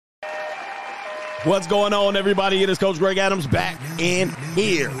What's going on, everybody? It is Coach Greg Adams back in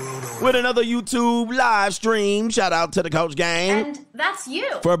here with another YouTube live stream. Shout out to the Coach Gang. And that's you.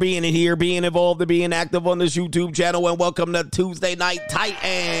 For being in here, being involved, and being active on this YouTube channel. And welcome to Tuesday Night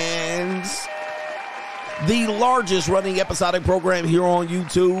Titans, the largest running episodic program here on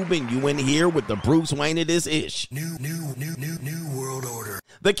YouTube. And you in here with the Bruce Wayne of this ish. New world order.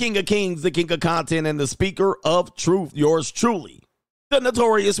 The King of Kings, the King of Content, and the Speaker of Truth. Yours truly, the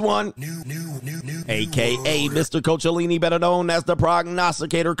notorious one, a.k.a. Mr. Coachellini, better known as the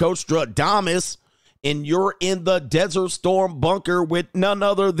prognosticator, Coach Stradamus. And you're in the Desert Storm bunker with none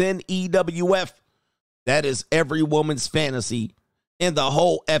other than EWF. That is every woman's fantasy in the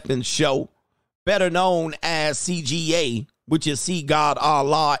whole effing show. Better known as CGA, which is See God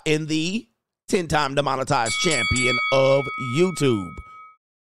Allah, and the 10-time demonetized champion of YouTube.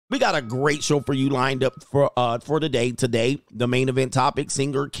 We got a great show for you lined up for today. Today, the main event topic,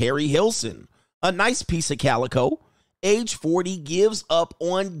 singer KERI Hilson. A nice piece of calico. Age 40, gives up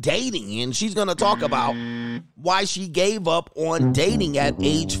on dating. And she's going to talk about why she gave up on dating at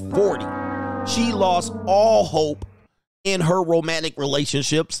age 40. She lost all hope in her romantic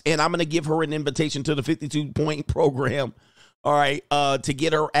relationships. And I'm going to give her an invitation to the 52-point program. All right, to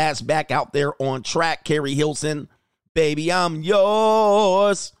get her ass back out there on track. KERI Hilson, baby, I'm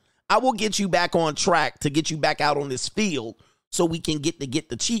yours. I will get you back on track to get you back out on this field so we can get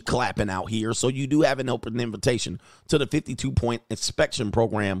the cheek clapping out here. So you do have an open invitation to the 52-point inspection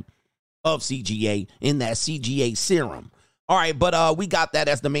program of CGA in that CGA serum. All right, but we got that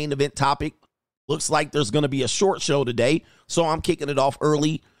as the main event topic. Looks like there's going to be a short show today, so I'm kicking it off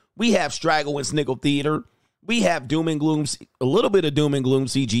early. We have Straggle and Sniggle Theater. We have Doom and Gloom, a little bit of Doom and Gloom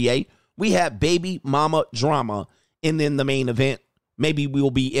CGA. We have Baby Mama Drama, and then the main event. Maybe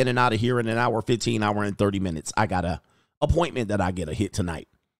we'll be in and out of here in an hour, 15, hour, and 30 minutes. I got a appointment that I get to hit tonight.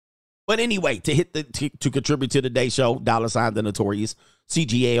 But anyway, to contribute to today's show, $ the Notorious,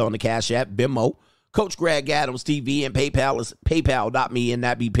 CGA on the Cash App, Venmo, Coach Greg Adams TV, and PayPal is paypal.me, and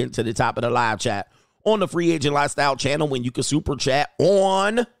that be pinned to the top of the live chat on the Free Agent Lifestyle channel when you can super chat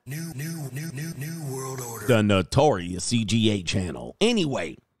on New World Order, the Notorious CGA channel.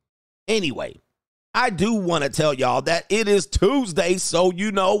 Anyway. I do want to tell y'all that it is Tuesday, so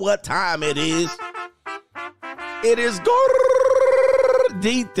you know what time it is. It is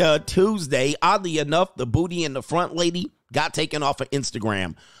Gordita Tuesday. Oddly enough, the booty in the front lady got taken off of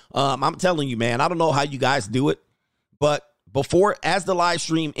Instagram. I'm telling you, man, I don't know how you guys do it, but as the live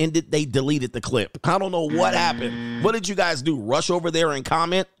stream ended, they deleted the clip. I don't know what happened. What did you guys do? Rush over there and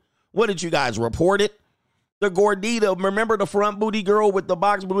comment? What did you guys report it? The Gordita, remember the front booty girl with the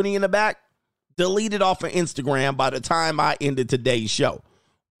box booty in the back? Deleted off of Instagram by the time I ended today's show.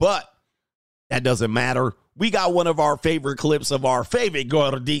 But that doesn't matter. We got one of our favorite clips of our favorite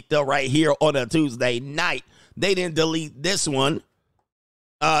Gordita right here on a Tuesday night. They didn't delete this one.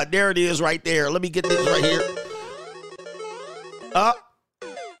 There it is right there. Let me get this right here.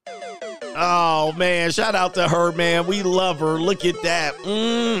 Oh, man. Shout out to her, man. We love her. Look at that.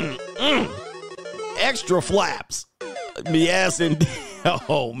 Extra flaps. Yes, indeed.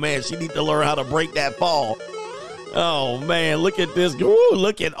 Oh, man, she needs to learn how to break that fall. Oh, man, look at this. Ooh,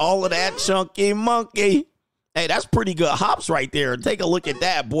 look at all of that chunky monkey. Hey, that's pretty good hops right there. Take a look at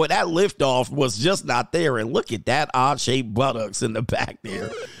that. Boy, that liftoff was just not there. And look at that odd-shaped buttocks in the back there.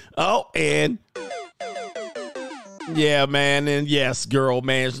 Oh, and yeah, man, and yes, girl,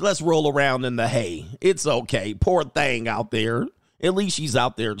 man, let's roll around in the hay. It's okay. Poor thing out there. At least she's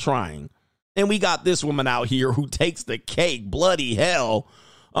out there trying. And we got this woman out here who takes the cake. Bloody hell.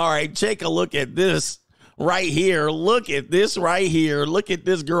 All right, take a look at this right here. Look at this right here. Look at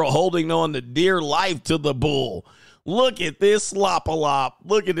this girl holding on to dear life to the bull. Look at this slop-a-lop.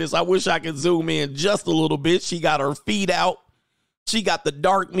 Look at this. I wish I could zoom in just a little bit. She got her feet out. She got the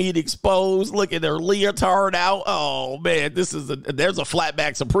dark meat exposed. Look at her leotard out. Oh, man, there's a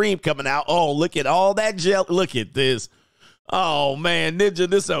flatback Supreme coming out. Oh, look at all that gel. Look at this. Oh, man, Ninja,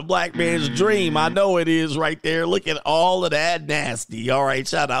 this is a black man's dream. I know it is right there. Look at all of that nasty. All right,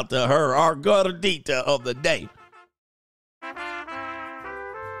 shout out to her, our Gordita of the day.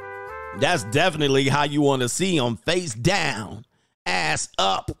 That's definitely how you want to see them. Face down, ass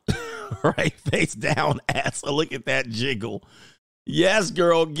up. Right, face down, ass. Look at that jiggle. Yes,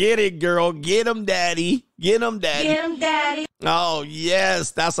 girl, get it, girl. Get him, daddy. Get him, daddy. Get him, daddy. Oh,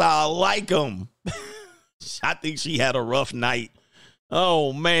 yes, that's how I like him. I think she had a rough night.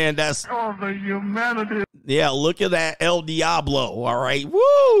 Oh, man, that's... Oh, the humanity. Yeah, look at that El Diablo, all right?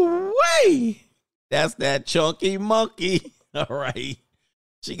 Woo-wee! That's that chunky monkey, all right?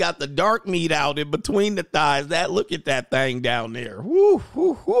 She got the dark meat out in between the thighs. Look at that thing down there. Woo,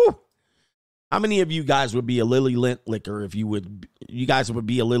 woo, woo. How many of you guys would be a Lily Lint liquor if you guys would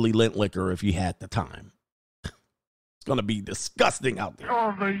be a Lily Lint liquor if you had the time? It's going to be disgusting out there.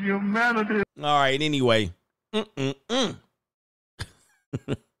 Oh, the humanity. All right, anyway.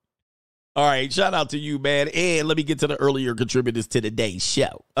 All right, shout out to you, man. And let me get to the earlier contributors to today's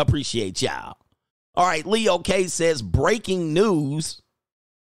show. Appreciate y'all. All right, Leo K says, breaking news.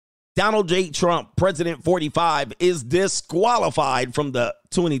 Donald J. Trump, President 45, is disqualified from the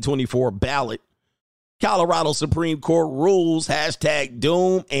 2024 ballot. Colorado Supreme Court rules, hashtag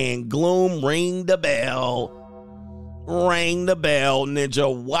doom and gloom, ring the bell. Ring the bell,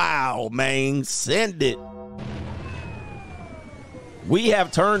 Ninja. Wow, man, send it. We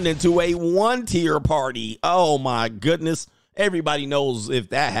have turned into a one-tier party. Oh, my goodness. Everybody knows if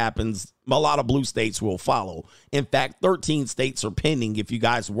that happens, a lot of blue states will follow. In fact, 13 states are pending. If you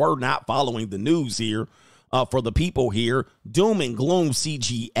guys were not following the news here, for the people here, doom and gloom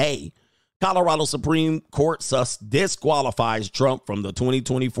CGA. Colorado Supreme Court disqualifies Trump from the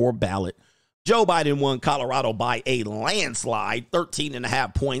 2024 ballot. Joe Biden won Colorado by a landslide,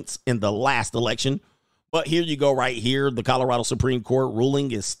 13.5 points in the last election. But here you go right here. The Colorado Supreme Court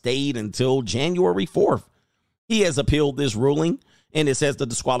ruling is stayed until January 4th. He has appealed this ruling, and it says the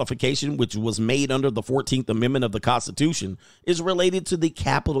disqualification, which was made under the 14th Amendment of the Constitution, is related to the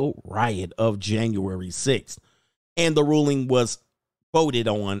Capitol riot of January 6th. And the ruling was voted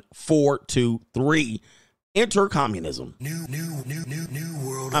on 4-3. Enter communism. New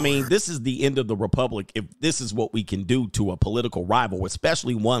world. I mean, this is the end of the republic. If this is what we can do to a political rival,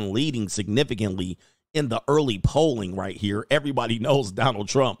 especially one leading significantly in the early polling right here, everybody knows Donald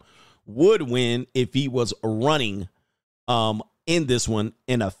Trump would win if he was running in this one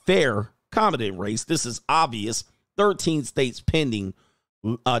in a fair, competent race. This is obvious. 13 states pending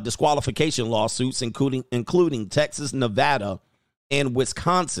disqualification lawsuits, including Texas, Nevada, and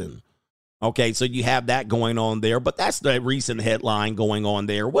Wisconsin. Okay, so you have that going on there, but that's the recent headline going on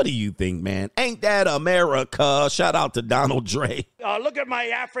there. What do you think, man? Ain't that America? Shout out to Donald Dre. Look at my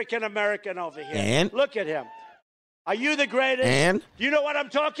African-American over here. And? Look at him. Are you the greatest? And? Do you know what I'm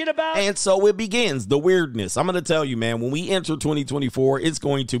talking about? And so it begins, the weirdness. I'm going to tell you, man, when we enter 2024, it's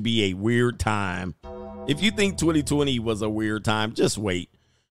going to be a weird time. If you think 2020 was a weird time, just wait.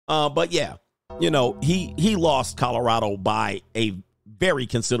 But yeah, you know, he lost Colorado by a very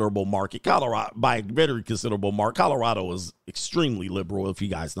considerable market. Colorado is extremely liberal, if you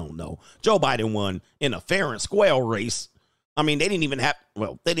guys don't know. Joe Biden won in a fair and square race. I mean, they didn't even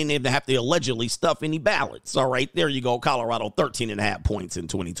have to allegedly stuff any ballots. All right, there you go. Colorado, 13.5 points in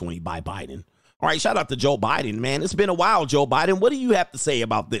 2020 by Biden. All right, shout out to Joe Biden, man. It's been a while, Joe Biden. What do you have to say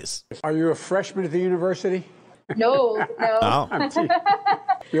about this? Are you a freshman at the university? No. Oh.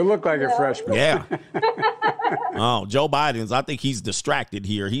 You look like a freshman. Yeah. Oh, Joe Biden's, I think he's distracted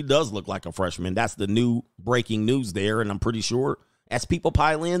here. He does look like a freshman. That's the new breaking news there, and I'm pretty sure as people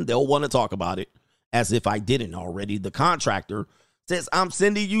pile in, they'll want to talk about it. As if I didn't already. The contractor says, I'm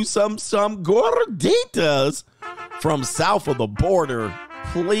sending you some gorditas from south of the border.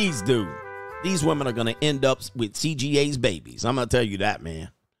 Please do. These women are going to end up with CGA's babies. I'm going to tell you that,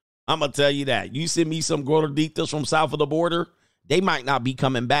 man. I'm going to tell you that. You send me some gorditas from south of the border, they might not be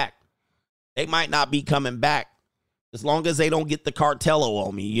coming back. They might not be coming back as long as they don't get the cartello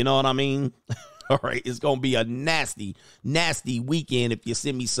on me. You know what I mean? All right, it's going to be a nasty, nasty weekend if you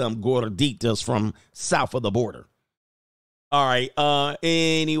send me some gorditas from south of the border. All right,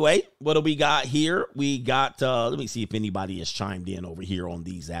 anyway, what do we got here? We got, let me see if anybody has chimed in over here on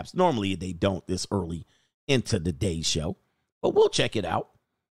these apps. Normally, they don't this early into the day's show, but we'll check it out.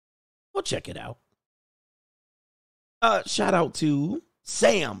 Shout out to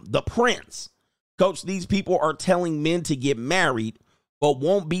Sam, the Prince. Coach, these people are telling men to get married, but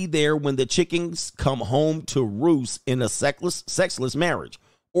won't be there when the chickens come home to roost in a sexless marriage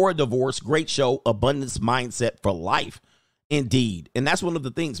or a divorce. Great show, abundance mindset for life. Indeed. And that's one of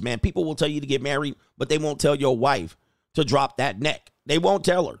the things, man. People will tell you to get married, but they won't tell your wife to drop that neck. They won't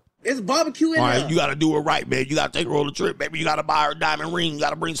tell her. It's barbecue in All there. right, you got to do it right, man. You got to take her on a trip. Maybe you got to buy her a diamond ring. You got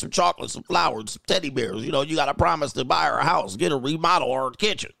to bring some chocolates, some flowers, some teddy bears. You know, you got to promise to buy her a house, get her remodel her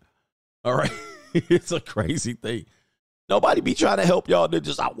kitchen. All right. It's a crazy thing. Nobody be trying to help y'all. They're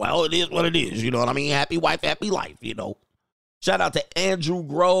just, well, it is what it is. You know what I mean? Happy wife, happy life, you know. Shout out to Andrew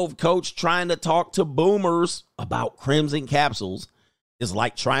Grove, coach, trying to talk to boomers about Crimson capsules is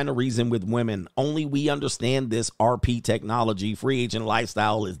like trying to reason with women. Only we understand this RP technology. Free agent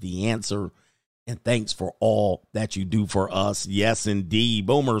lifestyle is the answer. And thanks for all that you do for us. Yes, indeed.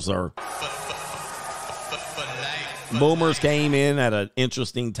 Boomers came in at an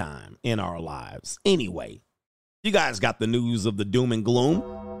interesting time in our lives. Anyway, you guys got the news of the doom and gloom.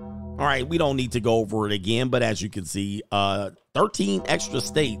 All All right, we don't need to go over it again, but as you can see, 13 extra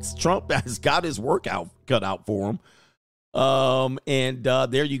states. Trump has got his work cut out for him. And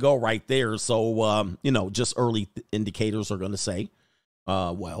there you go right there. So, just early indicators are going to say,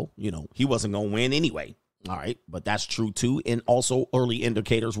 he wasn't going to win anyway. All right, but that's true too. And also early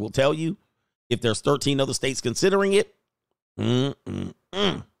indicators will tell you if there's 13 other states considering it, it's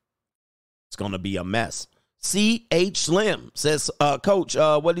going to be a mess. C.H. Slim says, Coach,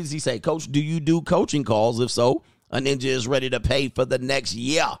 what does he say? Coach, do you do coaching calls? If so, a ninja is ready to pay for the next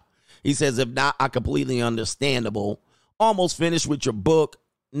year. He says, if not, I completely understandable. Almost finished with your book.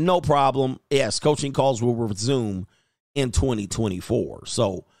 No problem. Yes, coaching calls will resume in 2024.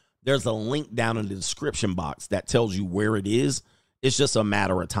 So there's a link down in the description box that tells you where it is. It's just a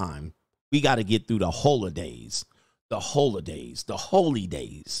matter of time. We got to get through the holidays, the holy days,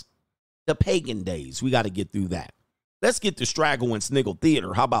 the pagan days. We got to get through that. Let's get to Straggle and Sniggle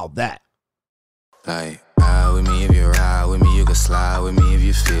Theater. How about that? Like, ride with me if you ride with me. You can slide with me if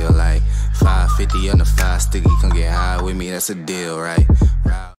you feel like 550 on the 5 sticky. Come get high with me. That's a deal, right?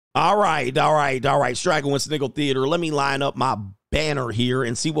 All right. Straggle and Sniggle Theater. Let me line up my banner here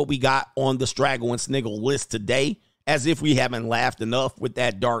and see what we got on the Straggle and Sniggle list today. As if we haven't laughed enough with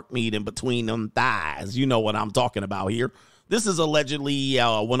that dark meat in between them thighs. You know what I'm talking about here. This is allegedly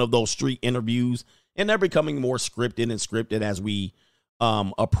one of those street interviews, and they're becoming more scripted as we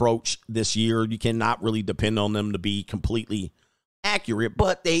approach this year. You cannot really depend on them to be completely accurate,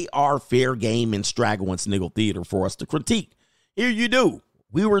 but they are fair game in Straggle and Sniggle Theater for us to critique. Here you do.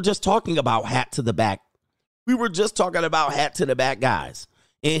 We were just talking about hat to the back. Guys.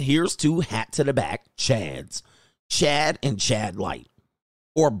 And here's two hat to the back Chads. Chad and Chad Light.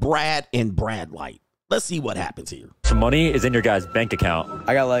 Or Brad and Brad Light. Let's see what happens here. Some money is in your guys' bank account.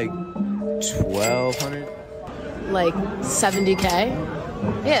 I got like 1,200. Like 70K?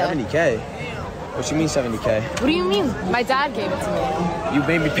 Yeah. 70K? What you mean 70K? What do you mean? My dad gave it to me. You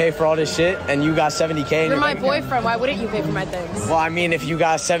made me pay for all this shit and you got 70K? You're my boyfriend. Why wouldn't you pay for my things? Well, I mean, if you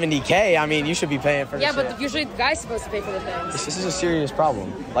got 70K, I mean, you should be paying for this Yeah, but shit. usually the guy's supposed to pay for the things. This is a serious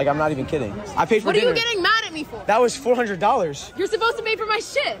problem. Like, I'm not even kidding. I paid for What dinner. are you getting mad at me for? That was $400. You're supposed to pay for my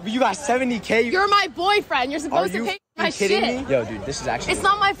shit. But you got 70K? You're my boyfriend. You're supposed to pay for my kidding shit. me? Yo, dude, this is actually... It's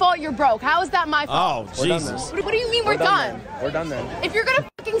not my fault you're broke. How is that my fault? Oh, Jesus. What do you mean we're done? We're done then. If you're gonna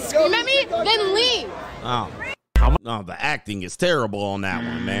fucking scream at me, then leave. Oh. No, the acting is terrible on that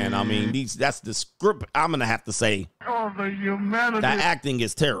one, man. I mean, that's the script. I'm going to have to say the acting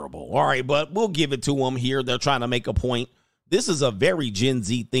is terrible. All right, but we'll give it to them here. They're trying to make a point. This is a very Gen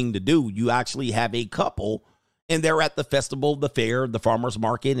Z thing to do. You actually have a couple, and they're at the festival, the fair, the farmer's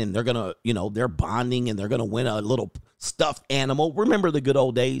market, and they're going to, they're bonding, and they're going to win a little stuffed animal. Remember the good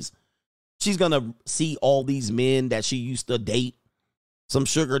old days? She's going to see all these men that she used to date. Some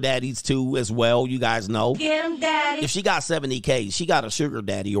sugar daddies, too, as well. You guys know. Get him, daddy. If she got 70K, she got a sugar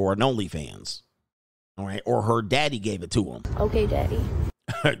daddy or an OnlyFans. All right. Or her daddy gave it to him. Okay, daddy.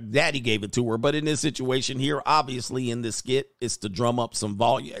 Her daddy gave it to her. But in this situation here, obviously in this skit, it's to drum up some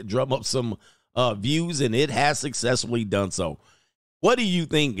volume, drum up some views, and it has successfully done so. What do you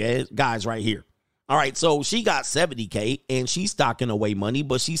think, guys, right here? All right. So she got 70K, and she's stocking away money,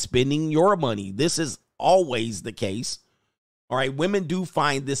 but she's spending your money. This is always the case. All right, women do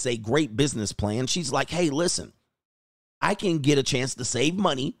find this a great business plan. She's like, hey, listen, I can get a chance to save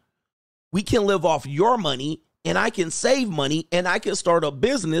money. We can live off your money, and I can save money, and I can start a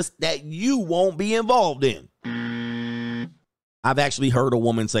business that you won't be involved in. I've actually heard a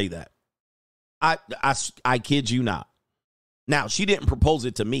woman say that. I kid you not. Now, she didn't propose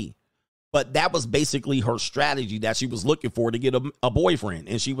it to me, but that was basically her strategy that she was looking for to get a boyfriend.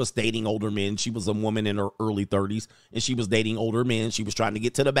 And she was dating older men. She was a woman in her early 30s, and she was dating older men. She was trying to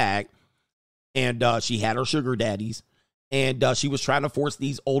get to the bag, and she had her sugar daddies, and she was trying to force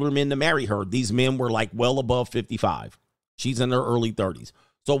these older men to marry her. These men were like well above 55. She's in her early 30s.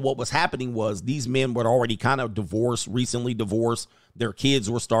 So what was happening was these men were already kind of recently divorced. Their kids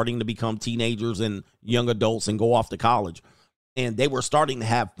were starting to become teenagers and young adults and go off to college. And they were starting to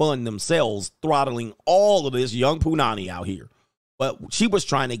have fun themselves, throttling all of this young punani out here. But she was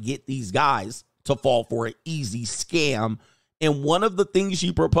trying to get these guys to fall for an easy scam. And one of the things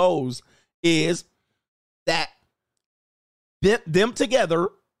she proposed is that them together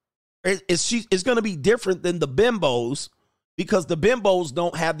is going to be different than the bimbos, because the bimbos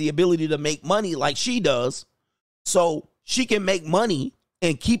don't have the ability to make money like she does. So she can make money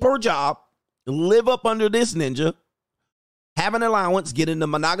and keep her job, live up under this ninja, have an allowance, get in a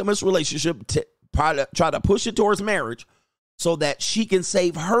monogamous relationship, try to push it towards marriage so that she can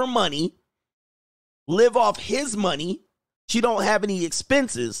save her money, live off his money. She don't have any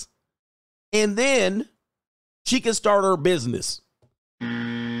expenses, and then she can start her business.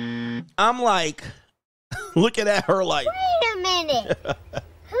 I'm like, looking at her like, wait a minute.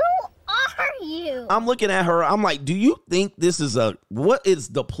 Who are you? I'm looking at her. I'm like, do you think this is what is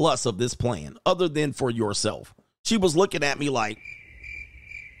the plus of this plan other than for yourself? She was looking at me like,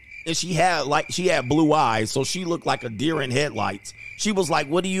 and she had blue eyes. So she looked like a deer in headlights. She was like,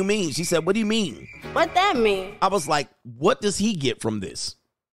 what do you mean? She said, what do you mean? What that mean? I was like, what does he get from this?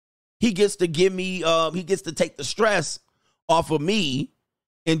 He gets to give me, he gets to take the stress off of me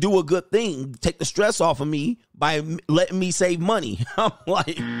and do a good thing, take the stress off of me by letting me save money. I'm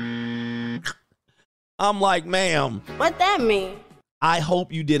like, ma'am. What that mean? I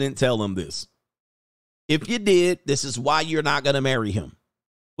hope you didn't tell him this. If you did, this is why you're not going to marry him.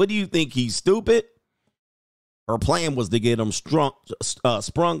 What do you think? He's stupid? Her plan was to get him sprung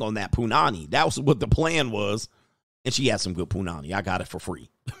on that punani. That was what the plan was. And she had some good punani. I got it for free.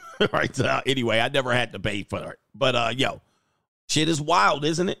 Right. Anyway, I never had to pay for it. But, yo, shit is wild,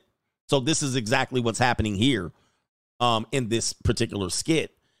 isn't it? So this is exactly what's happening here in this particular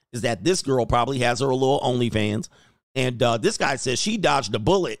skit, is that this girl probably has her little OnlyFans. And this guy says she dodged a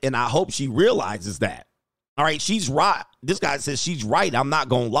bullet, and I hope she realizes that. All right, she's right. This guy says she's right. I'm not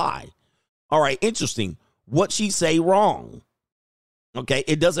going to lie. All right, interesting. What she say wrong? Okay,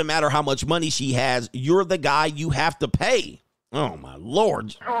 it doesn't matter how much money she has. You're the guy you have to pay. Oh, my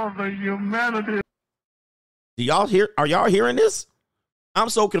Lord. Oh, the humanity. Do y'all hear? Are y'all hearing this? I'm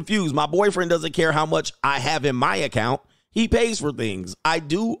so confused. My boyfriend doesn't care how much I have in my account. He pays for things. I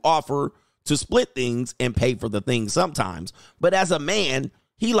do offer to split things and pay for the things sometimes. But as a man,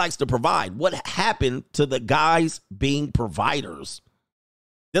 he likes to provide. What happened to the guys being providers?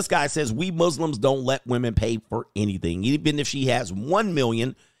 This guy says we Muslims don't let women pay for anything, even if she has 1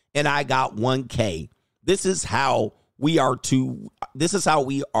 million and I got 1K. This is how we are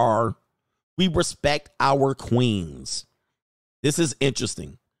we respect our queens. This is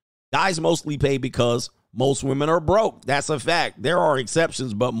interesting. Guys mostly pay because most women are broke. That's a fact. There are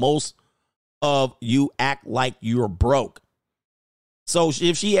exceptions, but most of you act like you're broke. So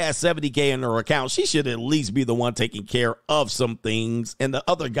if she has 70K in her account, she should at least be the one taking care of some things. And the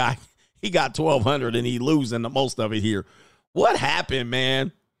other guy, he got 1,200 and he losing the most of it here. What happened,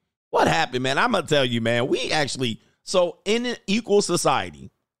 man? What happened, man? I'm going to tell you, man, so in an equal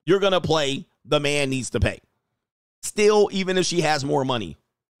society, you're going to play the man needs to pay. Still, even if she has more money,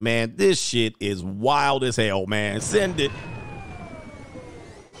 man, this shit is wild as hell, man. Send it.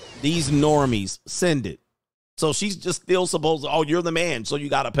 These normies, send it. So she's just still supposed to, oh, you're the man, so you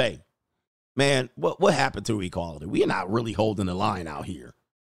got to pay. Man, what happened to equality? We're not really holding the line out here.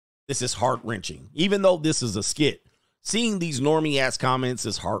 This is heart-wrenching. Even though this is a skit, seeing these normie-ass comments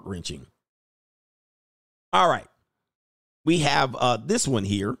is heart-wrenching. All right. We have this one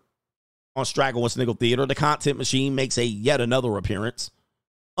here on Straggle and Sniggle Theater. The content machine makes yet another appearance.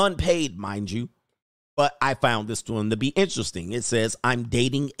 Unpaid, mind you. But I found this one to be interesting. It says, I'm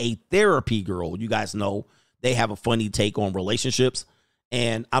dating a therapy girl. You guys know they have a funny take on relationships.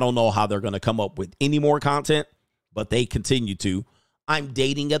 And I don't know how they're going to come up with any more content, but they continue to. I'm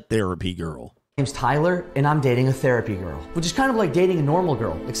dating a therapy girl. My name's Tyler, and I'm dating a therapy girl, which is kind of like dating a normal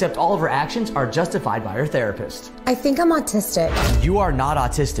girl, except all of her actions are justified by her therapist. I think I'm autistic. You are not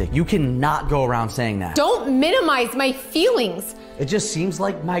autistic. You cannot go around saying that. Don't minimize my feelings. It just seems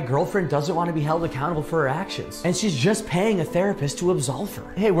like my girlfriend doesn't want to be held accountable for her actions, and she's just paying a therapist to absolve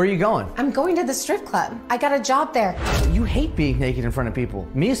her. Hey, where are you going? I'm going to the strip club. I got a job there. You hate being naked in front of people,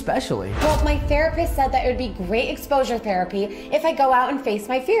 me especially. Well, my therapist said that it would be great exposure therapy if I go out and face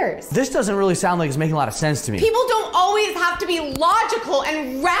my fears. This doesn't really sound like it's making a lot of sense to me. People don't always have to be logical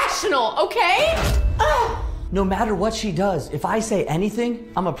and rational, okay? Ugh. No matter what she does, if I say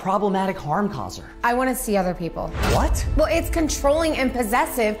anything, I'm a problematic harm causer. I want to see other people. What? Well, it's controlling and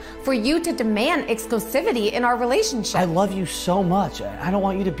possessive for you to demand exclusivity in our relationship. I love you so much. I don't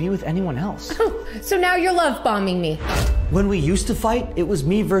want you to be with anyone else. So now you're love bombing me. When we used to fight, it was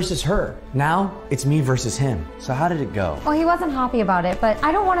me versus her. Now, it's me versus him. So how did it go? Well, he wasn't happy about it, but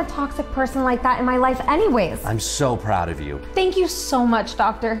I don't want a toxic person like that in my life anyways. I'm so proud of you. Thank you so much,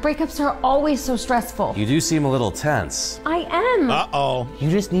 doctor. Breakups are always so stressful. You do seem a little tense. I am. Uh-oh.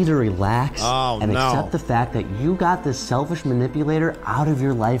 You just need to relax and accept the fact that you got this selfish manipulator out of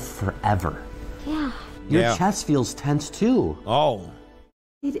your life forever. Yeah. Your chest feels tense too. Oh.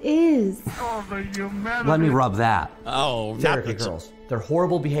 It is. Let me rub that. Oh, therapy girls. Their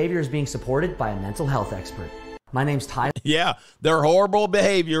horrible behavior is being supported by a mental health expert. My name's Tyler. Yeah, their horrible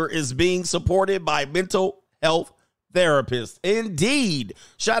behavior is being supported by mental health therapists. Indeed.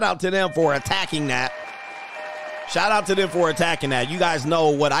 Shout out to them for attacking that. Shout out to them for attacking that. You guys know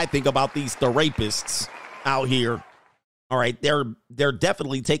what I think about these rapists out here. All right, they're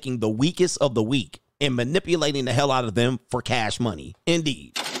definitely taking the weakest of the weak and manipulating the hell out of them for cash money.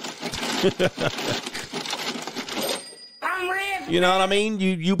 Indeed. You know what I mean?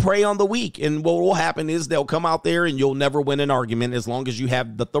 You prey on the weak, and what will happen is they'll come out there and you'll never win an argument as long as you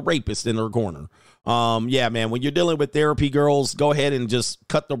have the rapist in their corner. Yeah, man, when you're dealing with therapy girls, go ahead and just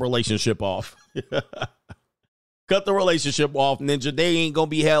cut the relationship off. Cut the relationship off, Ninja. They ain't gonna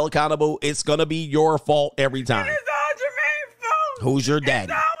be held accountable. It's gonna be your fault every time. It is all Jermaine's fault. Who's your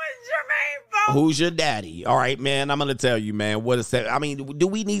daddy? It's always Jermaine's fault. Who's your daddy? All right, man, I'm gonna tell you, man, what is that? I mean, do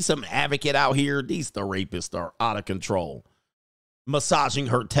we need some advocate out here? These rapists are out of control. Massaging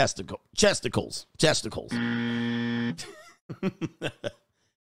her chesticles.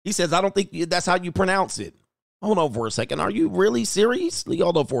 He says, I don't think that's how you pronounce it. Hold on for a second. Are you really serious?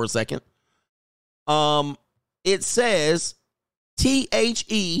 Hold on for a second. It says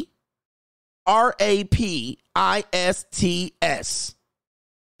THERAPISTS.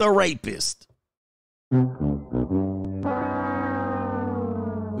 The rapist.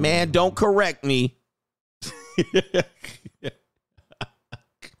 Man, don't correct me.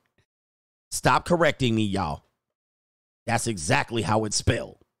 Stop correcting me, y'all. That's exactly how it's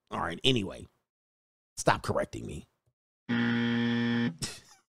spelled. All right, anyway. Stop correcting me.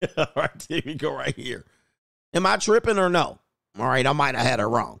 All right, here we go right here. Am I tripping or no? All right, I might have had it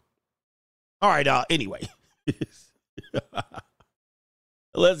wrong. All right, anyway.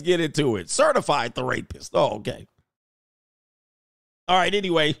 Let's get into it. Certified the rapist. Oh, okay. All right,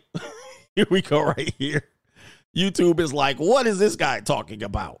 anyway. Here we go right here. YouTube is like, what is this guy talking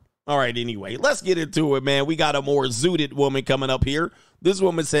about? All right, anyway, let's get into it, man. We got a more zooted woman coming up here. This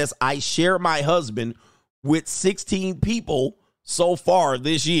woman says, I share my husband with 16 people so far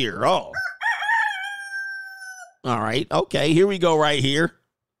this year. Oh. All right. Okay, here we go right here.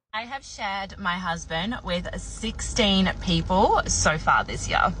 I have shared my husband with 16 people so far this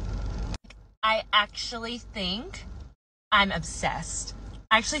year. I actually think I'm obsessed.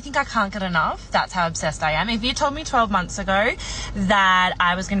 I actually think I can't get enough. That's how obsessed I am. If you told me 12 months ago that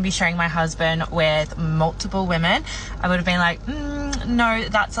I was going to be sharing my husband with multiple women, I would have been like, no,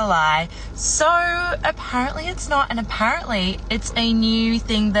 that's a lie. So apparently it's not. And apparently it's a new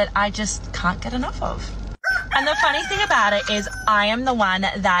thing that I just can't get enough of. And the funny thing about it is I am the one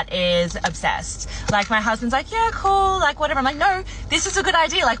that is obsessed. Like, my husband's like, yeah, cool, like, whatever. I'm like, no, this is a good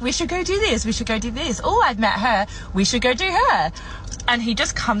idea. Like, we should go do this. We should go do this. Oh, I've met her. We should go do her. And he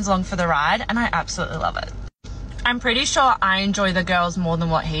just comes along for the ride, and I absolutely love it. I'm pretty sure I enjoy the girls more than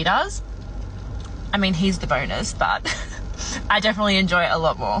what he does. I mean, he's the bonus, but I definitely enjoy it a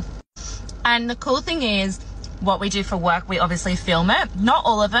lot more. And the cool thing is, what we do for work, we obviously film it. Not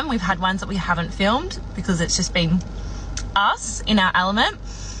all of them. We've had ones that we haven't filmed because it's just been us in our element.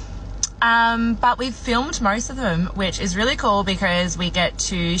 But we've filmed most of them, which is really cool because we get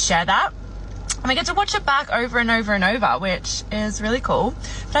to share that. And we get to watch it back over and over and over, which is really cool.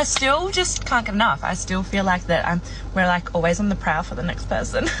 But I still just can't get enough. I still feel like that we're like always on the prowl for the next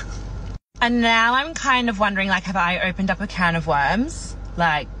person. And now I'm kind of wondering, like, have I opened up a can of worms?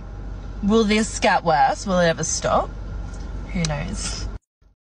 Like, will this get worse? Will it ever stop? Who knows?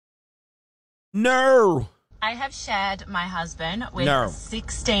 No. I have shared my husband with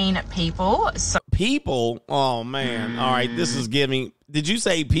 16 people. So people? Oh, man. All right, this is giving... Did you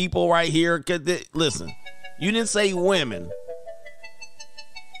say people right here? Listen, you didn't say women.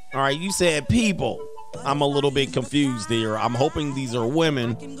 All right, you said people. I'm a little bit confused here. I'm hoping these are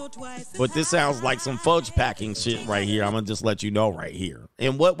women, but this sounds like some fudge packing shit right here. I'm going to just let you know right here.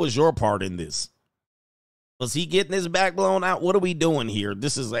 And what was your part in this? Was he getting his back blown out? What are we doing here?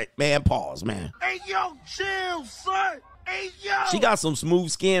 This is like, man, pause, man. Hey, yo, chill, son. Hey, yo. She got some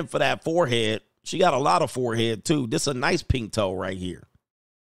smooth skin for that forehead. She got a lot of forehead, too. This is a nice pink toe right here.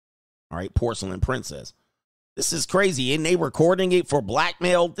 All right, porcelain princess. This is crazy. And they recording it for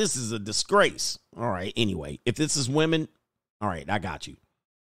blackmail? This is a disgrace. All right, anyway, if this is women, all right, I got you.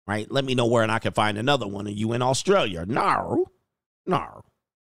 All right, let me know where and I can find another one of you in Australia. No. All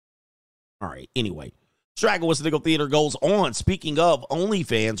right, anyway. Straggle with Snickel Theater goes on. Speaking of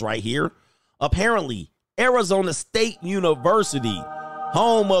OnlyFans right here, apparently Arizona State University,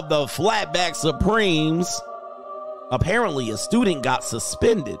 home of the Flatback Supremes, apparently a student got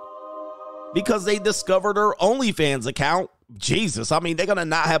suspended because they discovered her OnlyFans account. Jesus, I mean, they're going to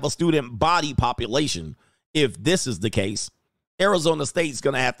not have a student body population if this is the case. Arizona State's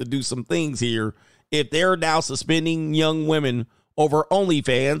going to have to do some things here if they're now suspending young women over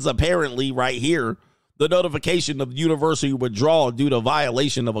OnlyFans. Apparently, right here, the notification of university withdrawal due to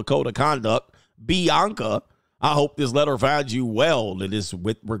violation of a code of conduct. Bianca, I hope this letter finds you well. It is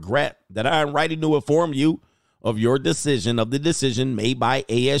with regret that I am writing to inform you of the decision made by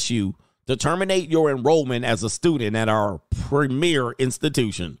ASU to terminate your enrollment as a student at our premier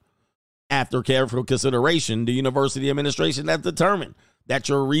institution. After careful consideration, the university administration has determined that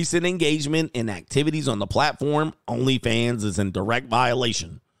your recent engagement in activities on the platform OnlyFans is in direct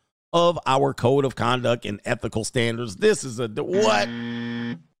violation of our code of conduct and ethical standards. This is what?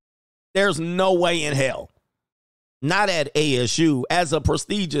 There's no way in hell. Not at ASU. As a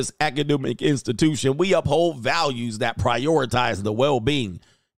prestigious academic institution, we uphold values that prioritize the well-being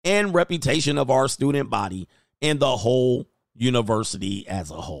and reputation of our student body and the whole university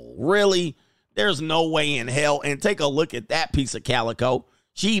as a whole. Really? There's no way in hell. And take a look at that piece of calico.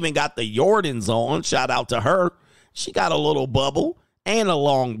 She even got the Jordans on. Shout out to her. She got a little bubble and a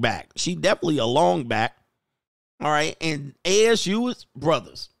long back. She definitely a long back. All right. And ASU is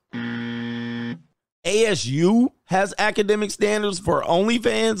brothers. ASU has academic standards for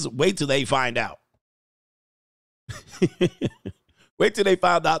OnlyFans. Wait till they find out. Wait till they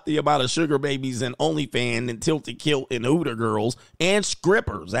find out the amount of sugar babies and OnlyFans and tilted kilt and Hooter girls and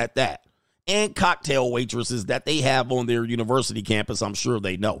scrippers at that. And cocktail waitresses that they have on their university campus. I'm sure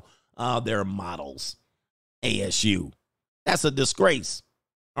they know. They're models. ASU. That's a disgrace.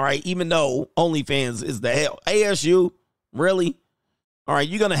 All right. Even though OnlyFans is the hell. ASU? Really? All right.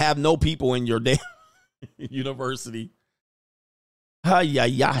 You're going to have no people in your damn university.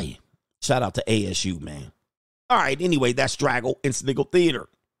 Hi. Shout out to ASU, man. All right, anyway, that's Straggle in Sniggle Theater.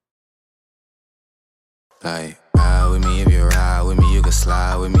 Like, ride with me if you ride with me, you can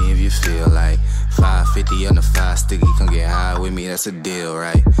slide with me if you feel like 550 on the 5 sticky, come get high with me, that's a deal,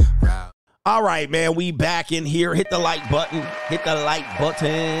 right? All right, man, we back in here. Hit the like button. Hit the like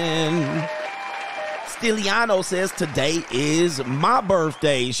button. Stiliano says today is my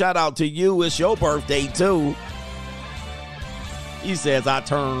birthday. Shout out to you. It's your birthday, too. He says I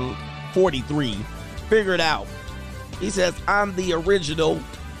turned 43. Figure it out. He says, I'm the original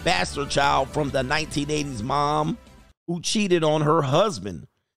bastard child from the 1980s mom who cheated on her husband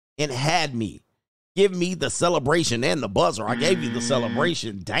and had me. Give me the celebration and the buzzer. I gave you the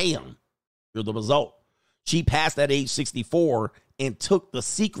celebration. Damn. You're the result. She passed at age 64 and took the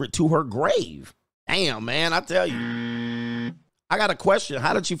secret to her grave. Damn, man, I tell you. I got a question.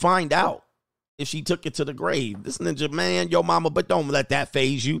 How did she find out if she took it to the grave? This ninja, man, your mama, but don't let that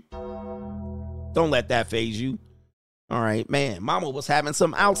faze you. Don't let that faze you. All right, man. Mama was having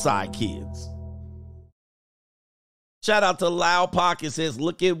some outside kids. Shout out to Loud Pocket says,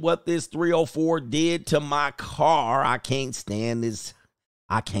 look at what this 304 did to my car. I can't stand this.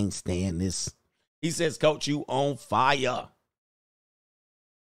 I can't stand this. He says, Coach, you on fire.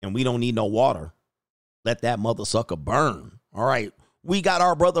 And we don't need no water. Let that mother sucker burn. All right. We got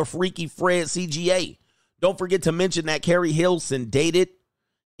our brother Freaky Fred CGA. Don't forget to mention that KERI Hilson dated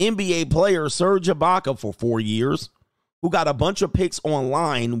NBA player Serge Ibaka for 4 years, who got a bunch of pics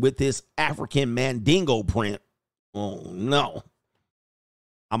online with his African Mandingo print. Oh, no.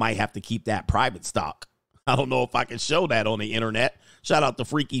 I might have to keep that private stock. I don't know if I can show that on the internet. Shout out to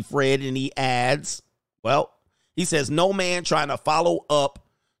Freaky Fred, and he adds, well, he says, no man trying to follow up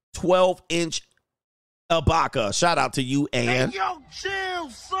 12-inch Ibaka. Shout out to you, and hey, yo, chill,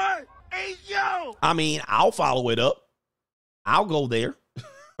 son. Hey, yo. I mean, I'll follow it up. I'll go there.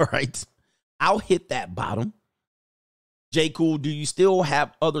 All right. I'll hit that bottom. J. Cool, do you still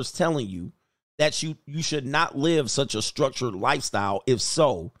have others telling you that you should not live such a structured lifestyle? If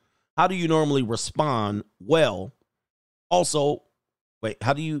so, how do you normally respond well? Also, wait,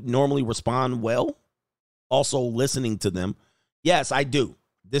 how do you normally respond well? Also listening to them. Yes, I do.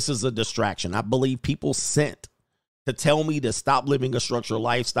 This is a distraction. I believe people sent to tell me to stop living a structured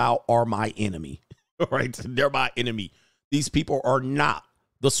lifestyle are my enemy. All right. They're my enemy. These people are not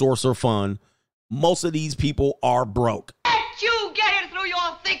the source of fun. Most of these people are broke. Let you get it through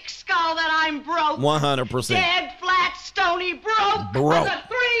your thick skull that I'm broke. 100%. Dead, flat, stony, broke. Broke. With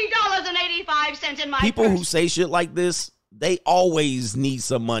the $3.85 in my people purse. Who say shit like this, they always need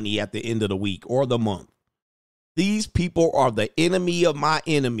some money at the end of the week or the month. These people are the enemy of my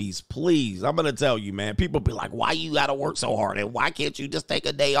enemies. Please, I'm going to tell you, man. People be like, why you got to work so hard? And why can't you just take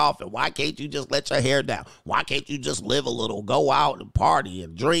a day off? And why can't you just let your hair down? Why can't you just live a little, go out and party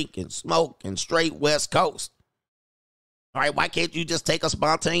and drink and smoke and straight West Coast? All right, why can't you just take a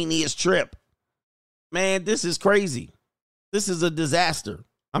spontaneous trip? Man, this is crazy. This is a disaster.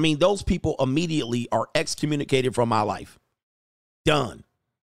 I mean, those people immediately are excommunicated from my life. Done.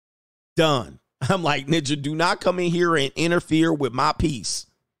 I'm like, Ninja, do not come in here and interfere with my peace.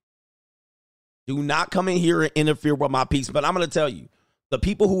 Do not come in here and interfere with my peace. But I'm going to tell you, The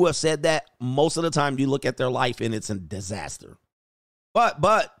people who have said that, most of the time you look at their life and it's a disaster.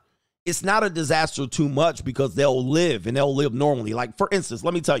 But it's not a disaster too much because they'll live and they'll live normally. Like, for instance,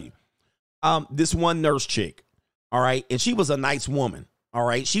 let me tell you, this one nurse chick, all right, and she was a nice woman, all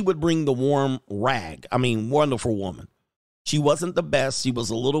right. She would bring the warm rag. I mean, wonderful woman. She wasn't the best. She was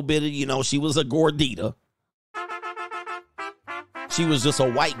a little bit of, she was a gordita. She was just a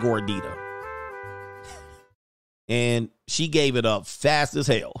white gordita. And she gave it up fast as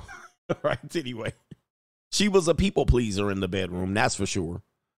hell. Right? Anyway, she was a people pleaser in the bedroom, that's for sure.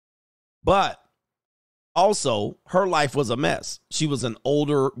 But also, her life was a mess. She was an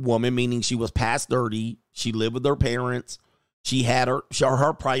older woman, meaning she was past 30. She lived with her parents. She had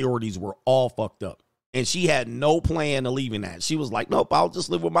her priorities were all fucked up. And she had no plan of leaving that. She was like, nope, I'll just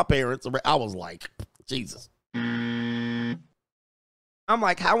live with my parents. I was like, Jesus. I'm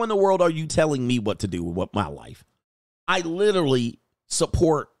like, how in the world are you telling me what to do with my life? I literally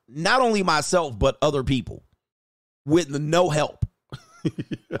support not only myself, but other people with no help.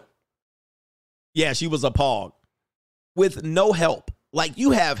 Yeah, she was a pog with no help. Like,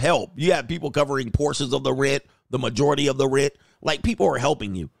 you have help. You have people covering portions of the rent, the majority of the rent. Like, people are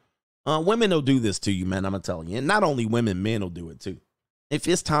helping you. Women will do this to you, man. I'm going to tell you. And not only women, men will do it too. If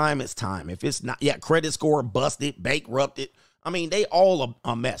it's time, it's time. If it's not, credit score busted, bankrupted. I mean, they all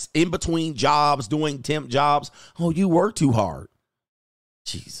a mess. In between jobs, doing temp jobs. Oh, you work too hard.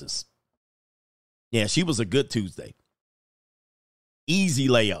 Jesus. Yeah, she was a good Tuesday. Easy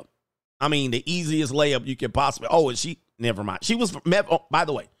layup. I mean, the easiest layup you could possibly. Oh, and never mind. She was met, by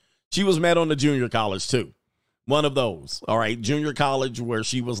the way, she was met on the junior college too. One of those. All right. Junior college where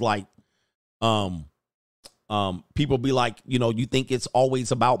she was like, people be like, you think it's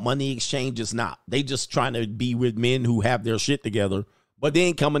always about money exchange. It's not. They just trying to be with men who have their shit together, but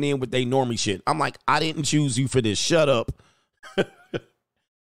then coming in with their normie shit. I'm like, I didn't choose you for this. Shut up.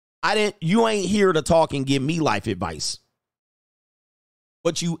 You ain't here to talk and give me life advice.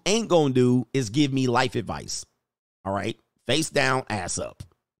 What you ain't gonna do is give me life advice. All right. Face down, ass up.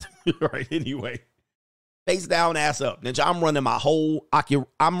 All right. Anyway, face down, ass up. Ninja, I'm running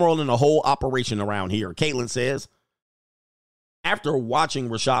a whole operation around here. Caitlin says, after watching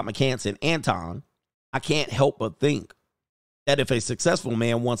Rashad McCants and Anton, I can't help but think that if a successful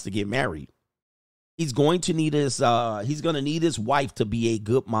man wants to get married, he's going to need his wife to be a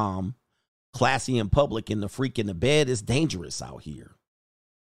good mom, classy in public, and the freak in the bed is dangerous out here.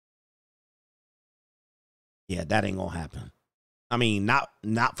 Yeah, that ain't gonna happen. I mean,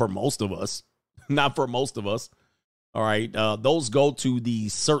 not for most of us. Not for most of us. All right. Those go to the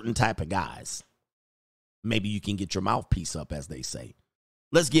certain type of guys. Maybe you can get your mouthpiece up, as they say.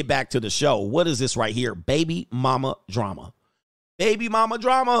 Let's get back to the show. What is this right here? Baby mama drama. Baby mama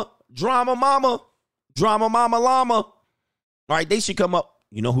drama. Drama mama. Drama mama llama. All right. They should come up.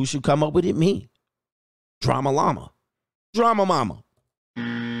 You know who should come up with it? Me. Drama llama. Drama mama.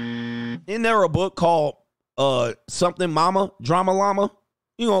 Isn't there a book called something mama, drama llama?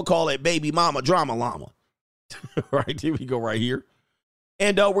 You're going to call it baby mama, drama llama. Right, here we go right here.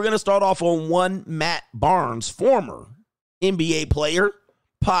 And we're going to start off on one Matt Barnes, former NBA player,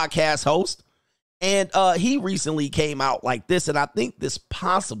 podcast host. And he recently came out like this. And I think this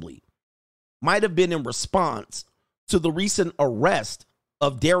possibly might have been in response to the recent arrest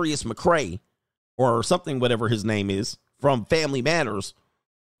of Darius McCray or something, whatever his name is, from Family Matters,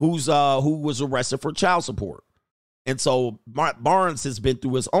 who was arrested for child support. And so Barnes has been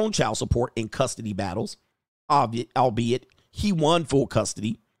through his own child support and custody battles, albeit he won full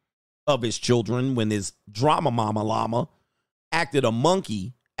custody of his children when his drama mama llama acted a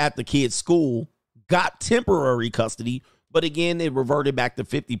monkey at the kid's school, got temporary custody, but again, it reverted back to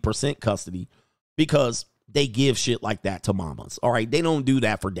 50% custody because they give shit like that to mamas. All right, they don't do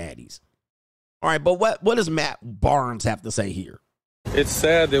that for daddies. All right, but what does Matt Barnes have to say here? It's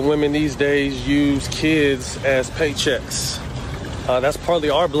sad that women these days use kids as paychecks. That's partly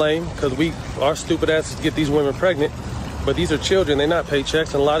our blame because our stupid asses get these women pregnant. But these are children, they're not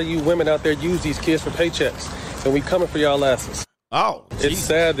paychecks. And a lot of you women out there use these kids for paychecks. And we coming for y'all asses. Oh, geez. It's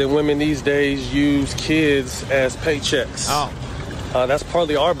sad that women these days use kids as paychecks. Oh. That's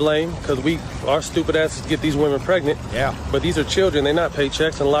partly our blame because our stupid asses get these women pregnant. Yeah. But these are children, they're not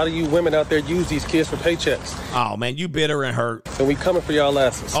paychecks. And a lot of you women out there use these kids for paychecks. Oh, man, you bitter and hurt. And we coming for y'all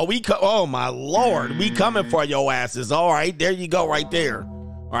asses. Oh, my Lord. We coming for your asses. All right, there you go right there.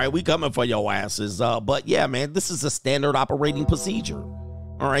 All right, we coming for your asses. But, yeah, man, this is a standard operating procedure.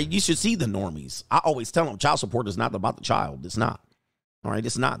 All right, you should see the normies. I always tell them child support is not about the child. It's not. All right,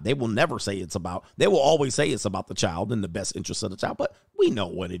 it's not. They will never say they will always say it's about the child and the best interest of the child, but we know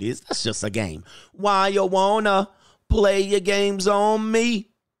what it is. That's just a game. Why you wanna play your games on me.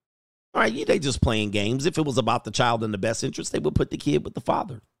 All right, they just playing games. If it was about the child in the best interest, they would put the kid with the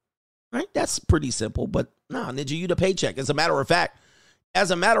father. All right, that's pretty simple. But no, Ninja, you the paycheck. As a matter of fact,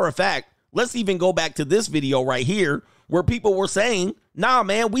 let's even go back to this video right here where people were saying, nah,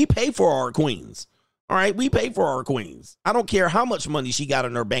 man, we pay for our queens. All right, we pay for our queens. I don't care how much money she got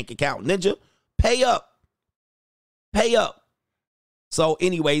in her bank account. Ninja, pay up. Pay up. So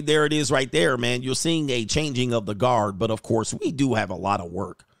anyway, there it is right there, man. You're seeing a changing of the guard. But of course, we do have a lot of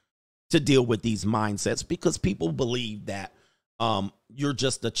work to deal with these mindsets because people believe that you're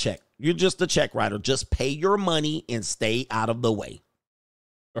just a check. You're just a check writer. Just pay your money and stay out of the way.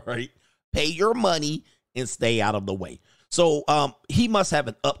 All right. Pay your money and stay out of the way. So he must have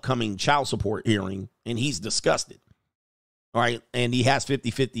an upcoming child support hearing, and he's disgusted. All right. And he has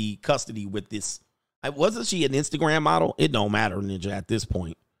 50-50 custody with this. Wasn't she an Instagram model? It don't matter, Ninja, at this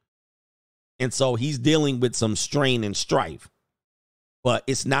point. And so he's dealing with some strain and strife. But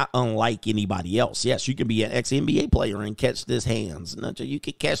it's not unlike anybody else. Yes, you can be an ex-NBA player and catch this hands. Ninja, you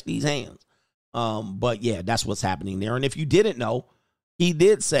can catch these hands. But yeah, that's what's happening there. And if you didn't know, he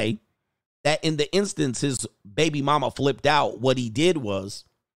did say that in the instance his baby mama flipped out, what he did was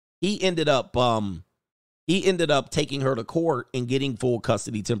he ended up taking her to court and getting full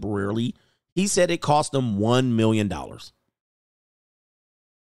custody temporarily. He said it cost him $1 million.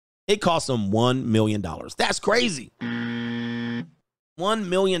 It cost him $1 million. That's crazy. $1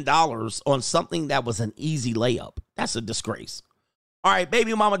 million on something that was an easy layup. That's a disgrace. All right,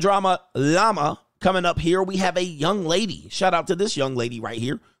 baby mama drama llama coming up here. We have a young lady. Shout out to this young lady right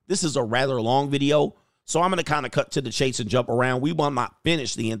here. This is a rather long video, so I'm going to kind of cut to the chase and jump around. We will not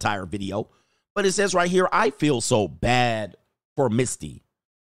finish the entire video, but it says right here, I feel so bad for Misty.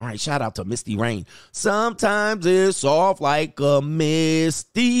 All right, shout out to Misty Rain. Sometimes it's soft like a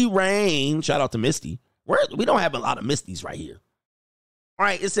misty rain. Shout out to Misty. We don't have a lot of Misties right here. All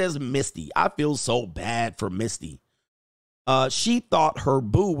right, it says Misty. I feel so bad for Misty. She thought her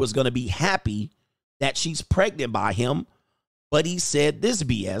boo was going to be happy that she's pregnant by him, but he said this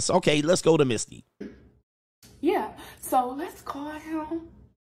BS. Okay, let's go to Misty. Yeah, so let's call him.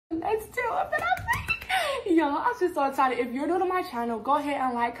 Let's do it. But yo, I'm just so excited. If you're new to my channel, go ahead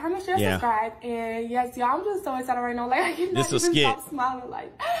and like, comment, share, subscribe. And yes, y'all, I'm just so excited right now. Like, I cannot even stop smiling.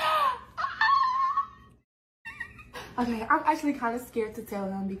 Like, okay, I'm actually kind of scared to tell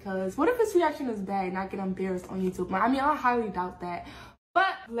him because what if his reaction is bad and I get embarrassed on YouTube? I mean, I highly doubt that.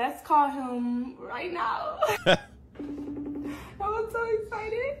 But let's call him right now. I'm so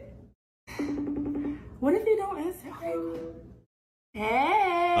excited. What if he don't answer?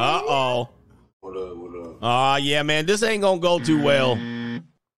 Hey. Uh-oh. What up? Yeah, man, this ain't gonna go too well.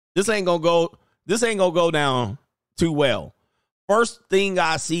 This ain't gonna go down too well. First thing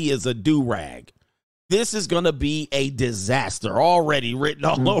I see is a do-rag. This is gonna be a disaster already written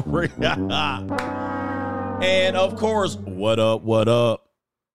all over it. And of course, what up?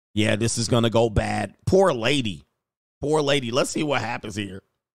 Yeah, this is gonna go bad. Poor lady. Let's see what happens here.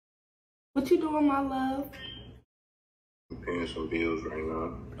 What you doing, my love? I'm paying some bills right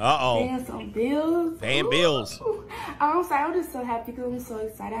now. Uh-oh. Paying some bills? Paying bills. I'm sorry, I'm just so happy because I'm so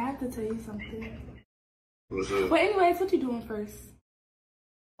excited. I have to tell you something. What's up? But anyways, what you doing first?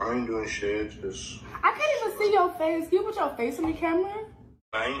 I ain't doing shit, I can't even see your face. Can you put your face on the camera?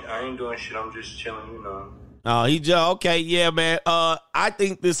 I ain't doing shit, I'm just chilling, you know. Oh, okay, yeah, man. I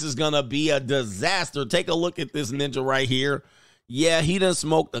think this is gonna be a disaster. Take a look at this ninja right here. Yeah, he done